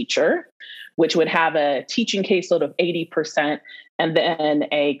reach teacher, which would have a teaching caseload of 80% and then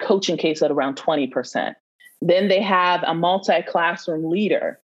a coaching caseload around 20%. Then they have a multi-classroom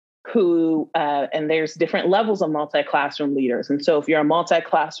leader who, and there's different levels of multi-classroom leaders. And so if you're a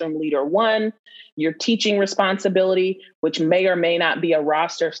multi-classroom leader 1, your teaching responsibility, which may or may not be a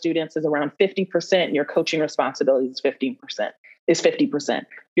roster of students, is around 50%, and your coaching responsibility is 50%.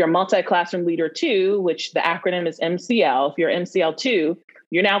 You're a multi-classroom leader 2, which the acronym is MCL. If you're MCL 2,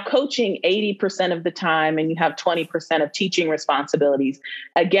 you're now coaching 80% of the time and you have 20% of teaching responsibilities.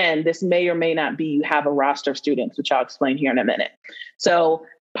 Again, this may or may not be you have a roster of students, which I'll explain here in a minute. So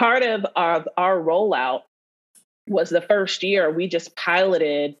part of our rollout was the first year we just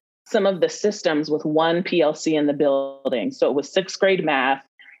piloted some of the systems with one PLC in the building. So it was 6th grade math.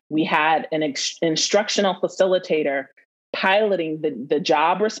 We had an instructional facilitator piloting the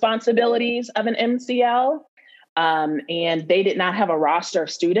job responsibilities of an MCL. And they did not have a roster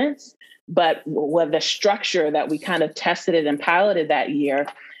of students, but with the structure that we kind of tested it and piloted that year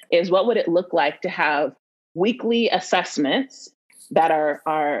is what would it look like to have weekly assessments that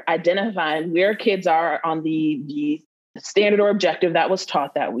are identifying where kids are on the standard or objective that was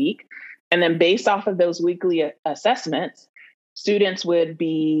taught that week. And then based off of those weekly assessments, students would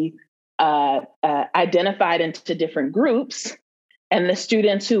be identified into different groups. And the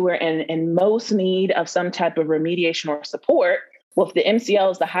students who were in most need of some type of remediation or support, well, if the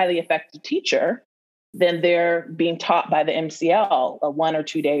MCL is the highly effective teacher, then they're being taught by the MCL 1 or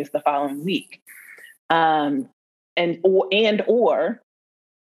 2 days the following week.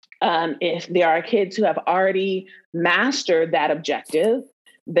 If there are kids who have already mastered that objective,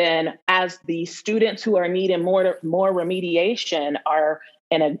 then as the students who are needing more remediation are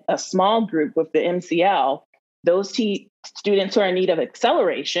in a small group with the MCL, those students who are in need of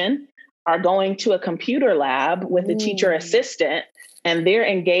acceleration are going to a computer lab with a teacher assistant, and they're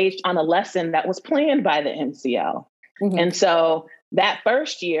engaged on a lesson that was planned by the MCL. Mm-hmm. And so that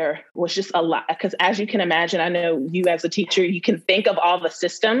first year was just a lot, because as you can imagine, I know you as a teacher, you can think of all the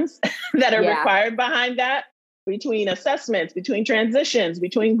systems that are required behind that, between assessments, between transitions,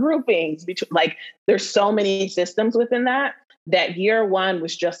 between groupings, there's so many systems within that year one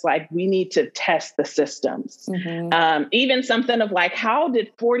was just like, we need to test the systems. Mm-hmm. Even something of like, how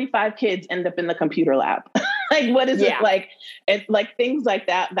did 45 kids end up in the computer lab? What is it like? It's like things like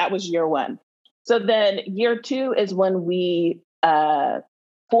that. That was year one. So then year two is when we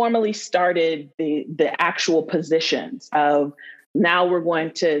formally started the actual positions of, now we're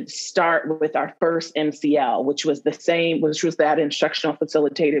going to start with our first MCL, which was that instructional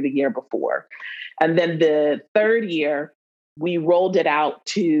facilitator the year before. And then the third year, we rolled it out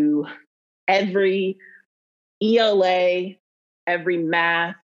to every ELA, every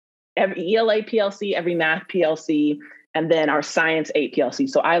math, every ELA PLC, every math PLC, and then our Science 8 PLC.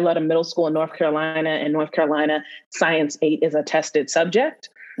 So I led a middle school in North Carolina. In North Carolina, Science 8 is a tested subject.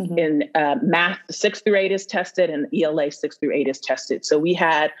 Mm-hmm. In math, 6 through 8 is tested, and ELA 6 through 8 is tested. So we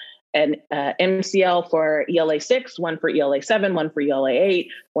had an MCL for ELA 6, one for ELA 7, one for ELA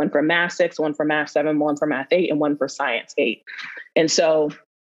 8, one for Math 6, one for Math 7, one for Math 8, and one for Science 8. And so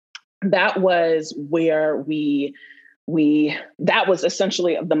that was where that was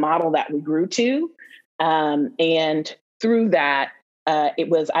essentially the model that we grew to. And through that, it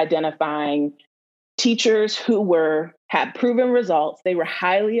was identifying teachers who had proven results. They were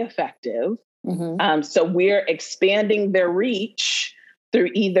highly effective. Mm-hmm. So we're expanding their reach through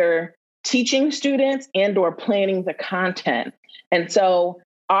either teaching students and or planning the content. And so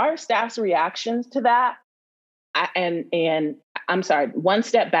our staff's reactions to that, and I'm sorry, one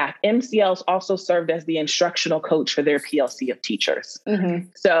step back, MCLs also served as the instructional coach for their PLC of teachers. Mm-hmm.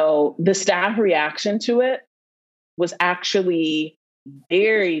 So the staff reaction to it was actually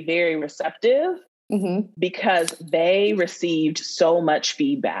very, very receptive. Mm-hmm. Because they received so much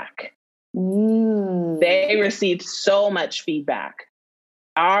feedback. They received so much feedback.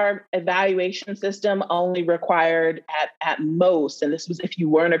 Our evaluation system only required at most, and this was if you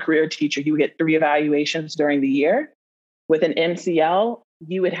weren't a career teacher, you would get 3 evaluations during the year. With an MCL,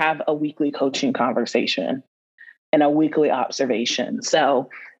 you would have a weekly coaching conversation and a weekly observation. So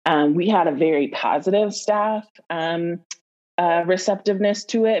we had a very positive staff receptiveness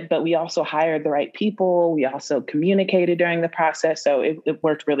to it, but we also hired the right people. We also communicated during the process. So it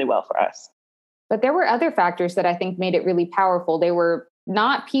worked really well for us. But there were other factors that I think made it really powerful. They were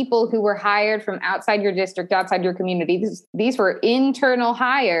not people who were hired from outside your district, outside your community. These were internal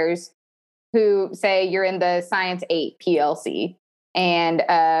hires who say you're in the Science 8 PLC. And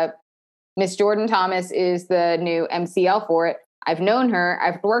Miss Jordan Thomas is the new MCL for it. I've known her.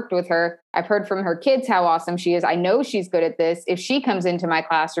 I've worked with her. I've heard from her kids how awesome she is. I know she's good at this. If she comes into my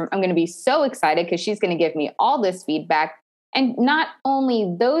classroom, I'm going to be so excited because she's going to give me all this feedback. And not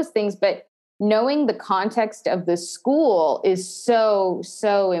only those things, but knowing the context of the school is so,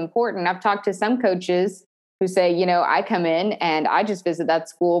 so important. I've talked to some coaches who say, I come in and I just visit that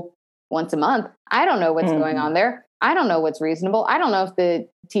school once a month. I don't know what's going on there. I don't know what's reasonable. I don't know if the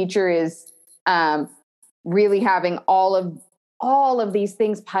teacher is really having all of these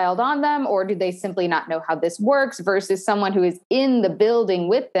things piled on them, or do they simply not know how this works, versus someone who is in the building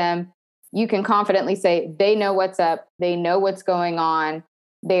with them. You can confidently say they know what's up. They know what's going on.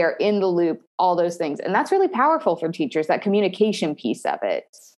 They are in the loop, all those things. And that's really powerful for teachers, that communication piece of it.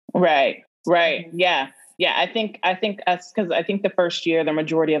 Right. Yeah. Yeah, I think us, because I think the first year the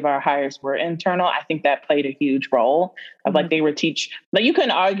majority of our hires were internal. I think that played a huge role of like they were like you couldn't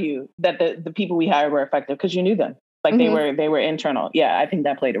argue that the people we hired were effective because you knew them. Like they were internal. Yeah, I think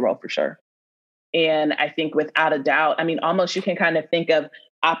that played a role for sure. And I think without a doubt, I mean, almost you can kind of think of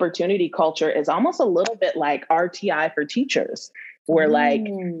opportunity culture as almost a little bit like RTI for teachers, where like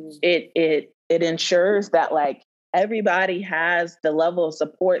it ensures that like everybody has the level of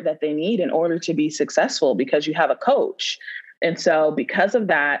support that they need in order to be successful because you have a coach. And so because of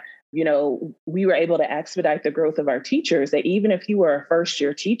that, you know, we were able to expedite the growth of our teachers, that even if you were a first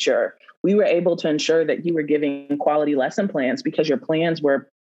year teacher, we were able to ensure that you were giving quality lesson plans because your plans were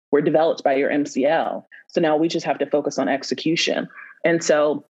developed by your MCL. So now we just have to focus on execution. And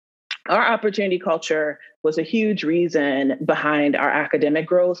so our opportunity culture was a huge reason behind our academic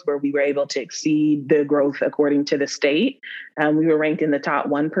growth, where we were able to exceed the growth according to the state. We were ranked in the top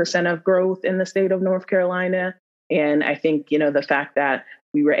 1% of growth in the state of North Carolina. And I think, you know, the fact that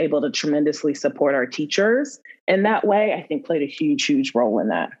we were able to tremendously support our teachers in that way, I think played a huge, huge role in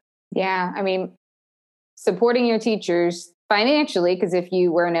that. Yeah. I mean, supporting your teachers financially, because if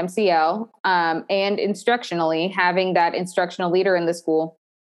you were an MCL, and instructionally, having that instructional leader in the school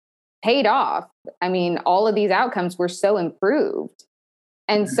paid off. I mean, all of these outcomes were so improved.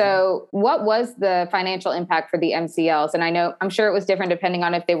 And so what was the financial impact for the MCLs? And I'm sure it was different depending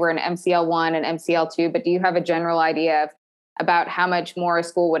on if they were an MCL 1 and MCL 2, but do you have a general idea about how much more a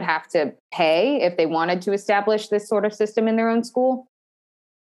school would have to pay if they wanted to establish this sort of system in their own school?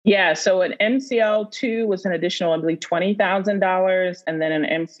 Yeah, so an MCL 2 was an additional, I believe, $20,000, and then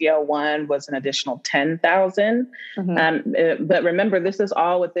an MCL 1 was an additional $10,000. But remember, this is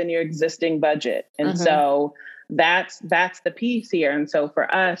all within your existing budget, and so that's the piece here. And so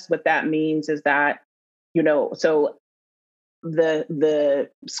for us, what that means is that, you know, so the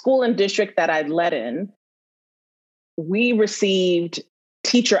school and district that I led in, we received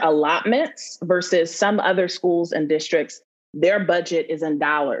teacher allotments versus some other schools and districts. Their budget is in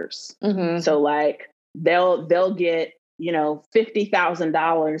dollars. So like they'll get, you know,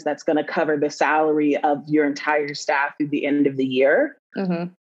 $50,000 that's going to cover the salary of your entire staff through the end of the year.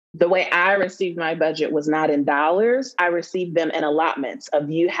 The way I received my budget was not in dollars. I received them in allotments of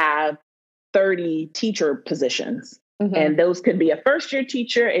you have 30 teacher positions. And those could be a first year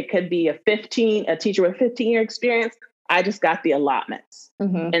teacher. It could be a teacher with 15-year experience. I just got the allotments.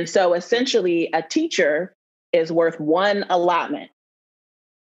 And so essentially a teacher is worth one allotment.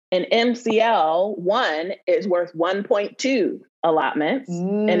 An MCL 1 is worth 1.2 allotments,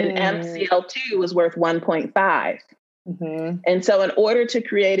 and an MCL 2 is worth 1.5. And so in order to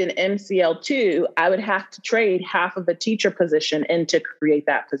create an MCL 2, I would have to trade half of a teacher position in to create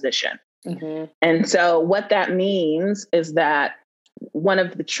that position. And so what that means is that one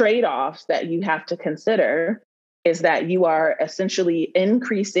of the trade-offs that you have to consider is that you are essentially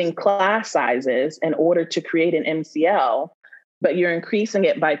increasing class sizes in order to create an MCL, but you're increasing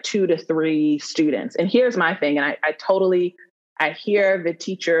it by 2 to 3 students. And here's my thing, and I hear the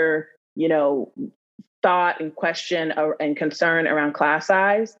teacher, you know, thought and question and concern around class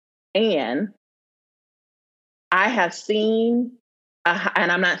size. And I have seen,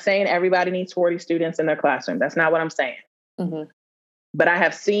 and I'm not saying everybody needs 40 students in their classroom. That's not what I'm saying. But I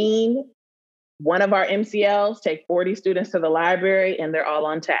have seen one of our MCLs take 40 students to the library and they're all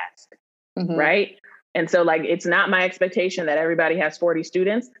on task, right? And so like, it's not my expectation that everybody has 40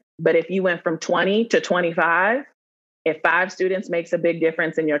 students, but if you went from 20 to 25, if 5 students makes a big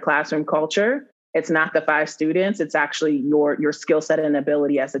difference in your classroom culture, it's not the 5 students, it's actually your skill set and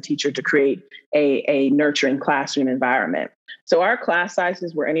ability as a teacher to create a nurturing classroom environment. So our class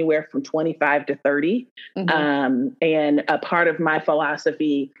sizes were anywhere from 25 to 30. And a part of my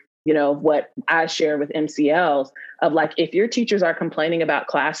philosophy, you know, what I share with MCLs of like, if your teachers are complaining about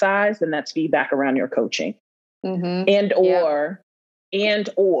class size, then that's feedback around your coaching. Or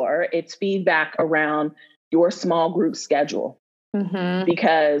it's feedback around your small group schedule.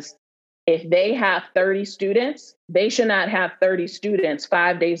 Because if they have 30 students, they should not have 30 students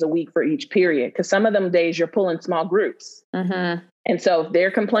 5 days a week for each period. Because some of them days you're pulling small groups. And so if they're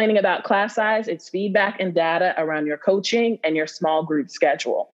complaining about class size, it's feedback and data around your coaching and your small group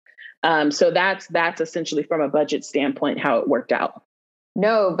schedule. So that's essentially from a budget standpoint, how it worked out.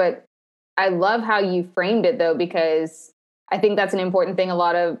 No, but I love how you framed it though, because I think that's an important thing. A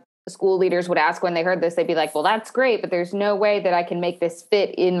lot of school leaders would ask when they heard this, they'd be like, well, that's great, but there's no way that I can make this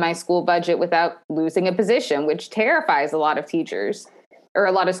fit in my school budget without losing a position, which terrifies a lot of teachers or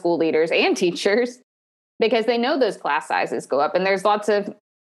a lot of school leaders and teachers, because they know those class sizes go up. And there's lots of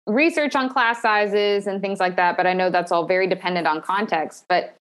research on class sizes and things like that, but I know that's all very dependent on context.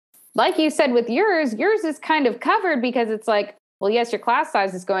 But like you said with yours is kind of covered because it's like, well, yes, your class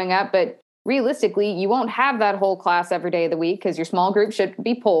size is going up, but realistically, you won't have that whole class every day of the week because your small group should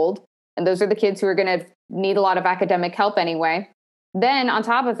be pulled. And those are the kids who are going to need a lot of academic help anyway. Then on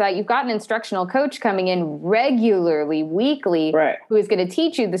top of that, you've got an instructional coach coming in regularly, weekly, Right. who is going to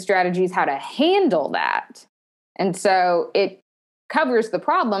teach you the strategies how to handle that. And so it covers the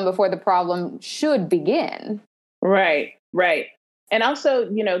problem before the problem should begin. Right. And also,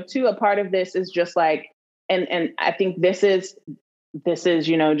 too, a part of this is just like, and I think this is, just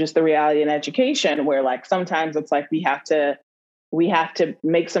the reality in education where like sometimes it's like we have to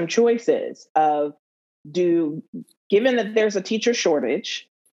make some choices of given that there's a teacher shortage,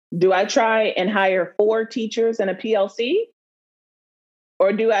 do I try and hire 4 teachers in a PLC?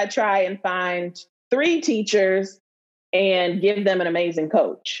 Or do I try and find 3 teachers and give them an amazing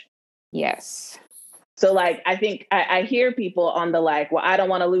coach? Yes. So like, I think I hear people on the like, well, I don't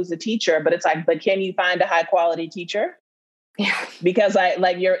want to lose a teacher, but it's like, but can you find a high quality teacher? Yeah. Because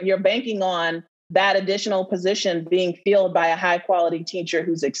you're banking on that additional position being filled by a high quality teacher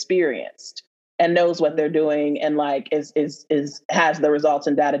who's experienced and knows what they're doing and like is has the results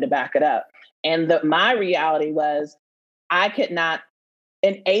and data to back it up. And my reality was I could not.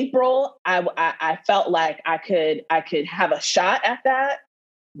 In April, I felt like I could have a shot at that,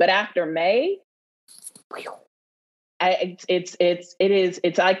 but after May, it's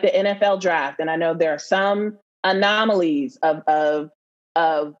like the NFL draft, and I know there are some anomalies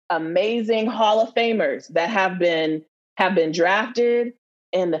of amazing Hall of Famers that have been drafted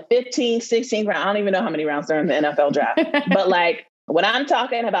in the 15th, 16th round. I don't even know how many rounds there are in the NFL draft, but like when I'm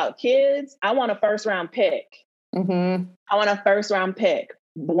talking about kids, I want a first round pick. Mm-hmm. I want a first round pick.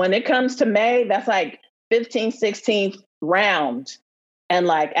 When it comes to May, that's like 15th, 16th round. And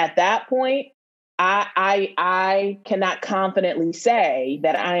like at that point, I cannot confidently say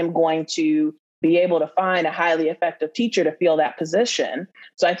that I am going to be able to find a highly effective teacher to fill that position.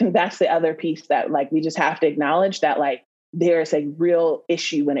 So I think that's the other piece that like we just have to acknowledge that like there's a real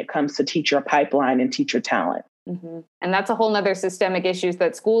issue when it comes to teacher pipeline and teacher talent. Mm-hmm. And that's a whole nother systemic issues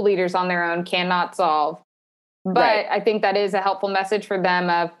that school leaders on their own cannot solve. But Right. I think that is a helpful message for them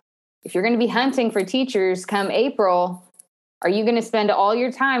of if you're going to be hunting for teachers come April, are you going to spend all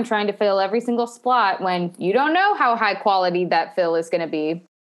your time trying to fill every single spot when you don't know how high quality that fill is going to be?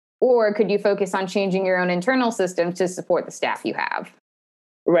 Or could you focus on changing your own internal system to support the staff you have?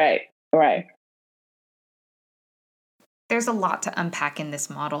 Right. There's a lot to unpack in this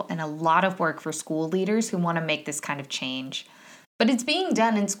model and a lot of work for school leaders who want to make this kind of change. But it's being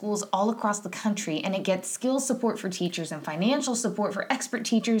done in schools all across the country, and it gets skills support for teachers and financial support for expert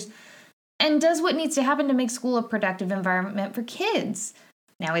teachers and does what needs to happen to make school a productive environment for kids.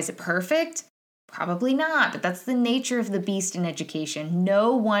 Now, is it perfect? Probably not, but that's the nature of the beast in education.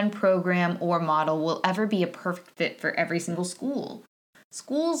 No one program or model will ever be a perfect fit for every single school.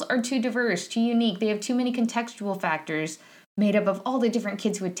 Schools are too diverse, too unique. They have too many contextual factors made up of all the different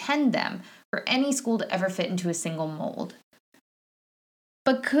kids who attend them for any school to ever fit into a single mold.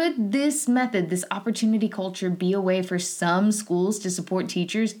 But could this method, this opportunity culture, be a way for some schools to support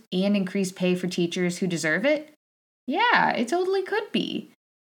teachers and increase pay for teachers who deserve it? Yeah, it totally could be.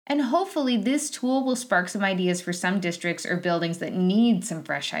 And hopefully this tool will spark some ideas for some districts or buildings that need some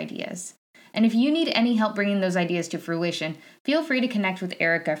fresh ideas. And if you need any help bringing those ideas to fruition, feel free to connect with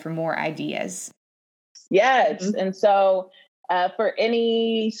Erica for more ideas. Yes. Mm-hmm. And so for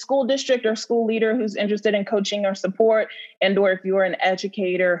any school district or school leader who's interested in coaching or support, and or if you're an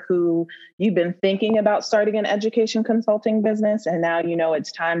educator who you've been thinking about starting an education consulting business and now you know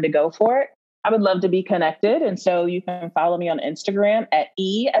it's time to go for it, I would love to be connected. And so you can follow me on Instagram at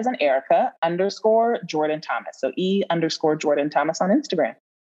E as in Erica _Jordan Thomas. So E _ Jordan Thomas on Instagram.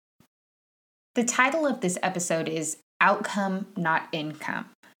 The title of this episode is Outcome, Not Income.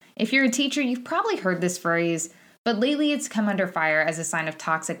 If you're a teacher, you've probably heard this phrase, but lately it's come under fire as a sign of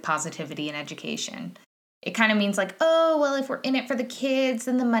toxic positivity in education. It kind of means like, oh, well, if we're in it for the kids,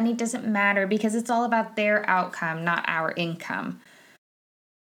 then the money doesn't matter because it's all about their outcome, not our income.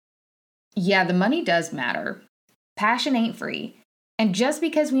 Yeah, the money does matter. Passion ain't free. And just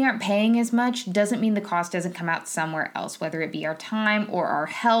because we aren't paying as much doesn't mean the cost doesn't come out somewhere else, whether it be our time or our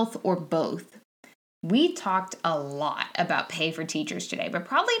health or both. We talked a lot about pay for teachers today, but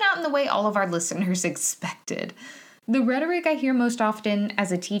probably not in the way all of our listeners expected. The rhetoric I hear most often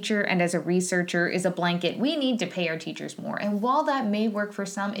as a teacher and as a researcher is a blanket, we need to pay our teachers more. And while that may work for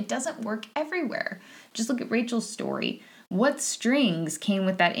some, it doesn't work everywhere. Just look at Rachel's story. What strings came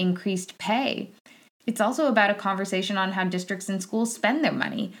with that increased pay? It's also about a conversation on how districts and schools spend their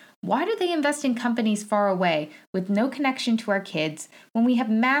money. Why do they invest in companies far away with no connection to our kids when we have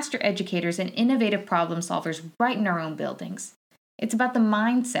master educators and innovative problem solvers right in our own buildings? It's about the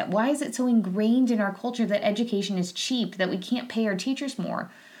mindset. Why is it so ingrained in our culture that education is cheap, that we can't pay our teachers more?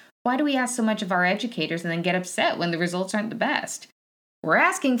 Why do we ask so much of our educators and then get upset when the results aren't the best? We're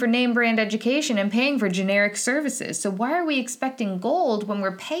asking for name brand education and paying for generic services, so why are we expecting gold when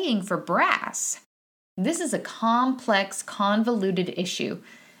we're paying for brass? This is a complex, convoluted issue,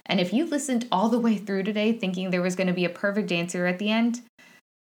 and if you listened all the way through today thinking there was going to be a perfect answer at the end,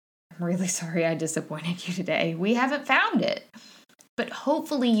 I'm really sorry I disappointed you today. We haven't found it. But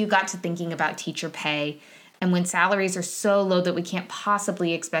hopefully you got to thinking about teacher pay and when salaries are so low that we can't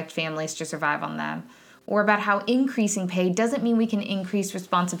possibly expect families to survive on them, or about how increasing pay doesn't mean we can increase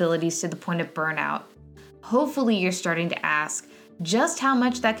responsibilities to the point of burnout. Hopefully you're starting to ask just how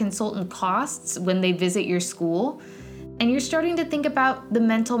much that consultant costs when they visit your school, and you're starting to think about the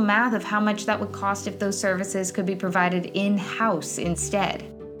mental math of how much that would cost if those services could be provided in-house instead.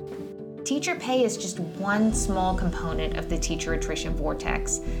 Teacher pay is just one small component of the teacher attrition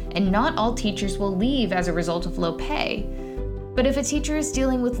vortex, and not all teachers will leave as a result of low pay. But if a teacher is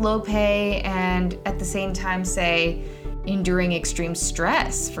dealing with low pay and at the same time, say, enduring extreme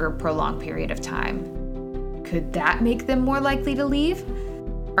stress for a prolonged period of time, could that make them more likely to leave?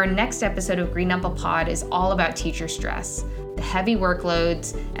 Our next episode of Green Apple Pod is all about teacher stress, the heavy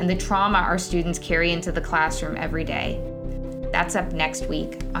workloads, and the trauma our students carry into the classroom every day. That's up next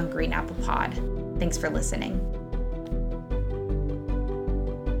week on Green Apple Pod. Thanks for listening.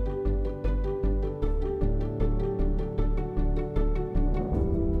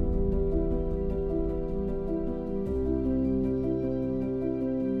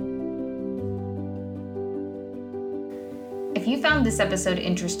 If you found this episode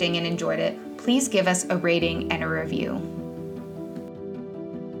interesting and enjoyed it, please give us a rating and a review.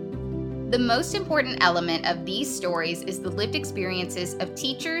 The most important element of these stories is the lived experiences of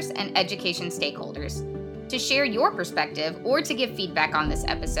teachers and education stakeholders. To share your perspective or to give feedback on this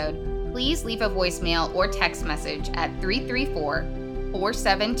episode, please leave a voicemail or text message at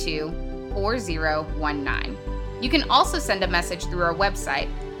 334-472-4019. You can also send a message through our website,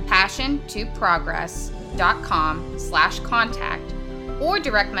 passion2progress.com/contact, or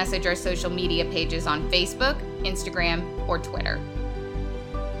direct message our social media pages on Facebook, Instagram, or Twitter.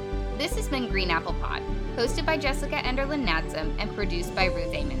 This has been Green Apple Pod, hosted by Jessica Enderlin-Nadsum and produced by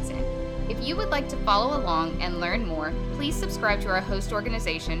Ruth Amundsen. If you would like to follow along and learn more, please subscribe to our host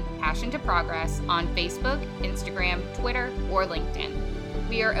organization, Passion to Progress, on Facebook, Instagram, Twitter, or LinkedIn.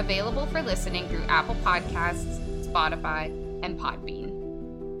 We are available for listening through Apple Podcasts, Spotify, and Podbean.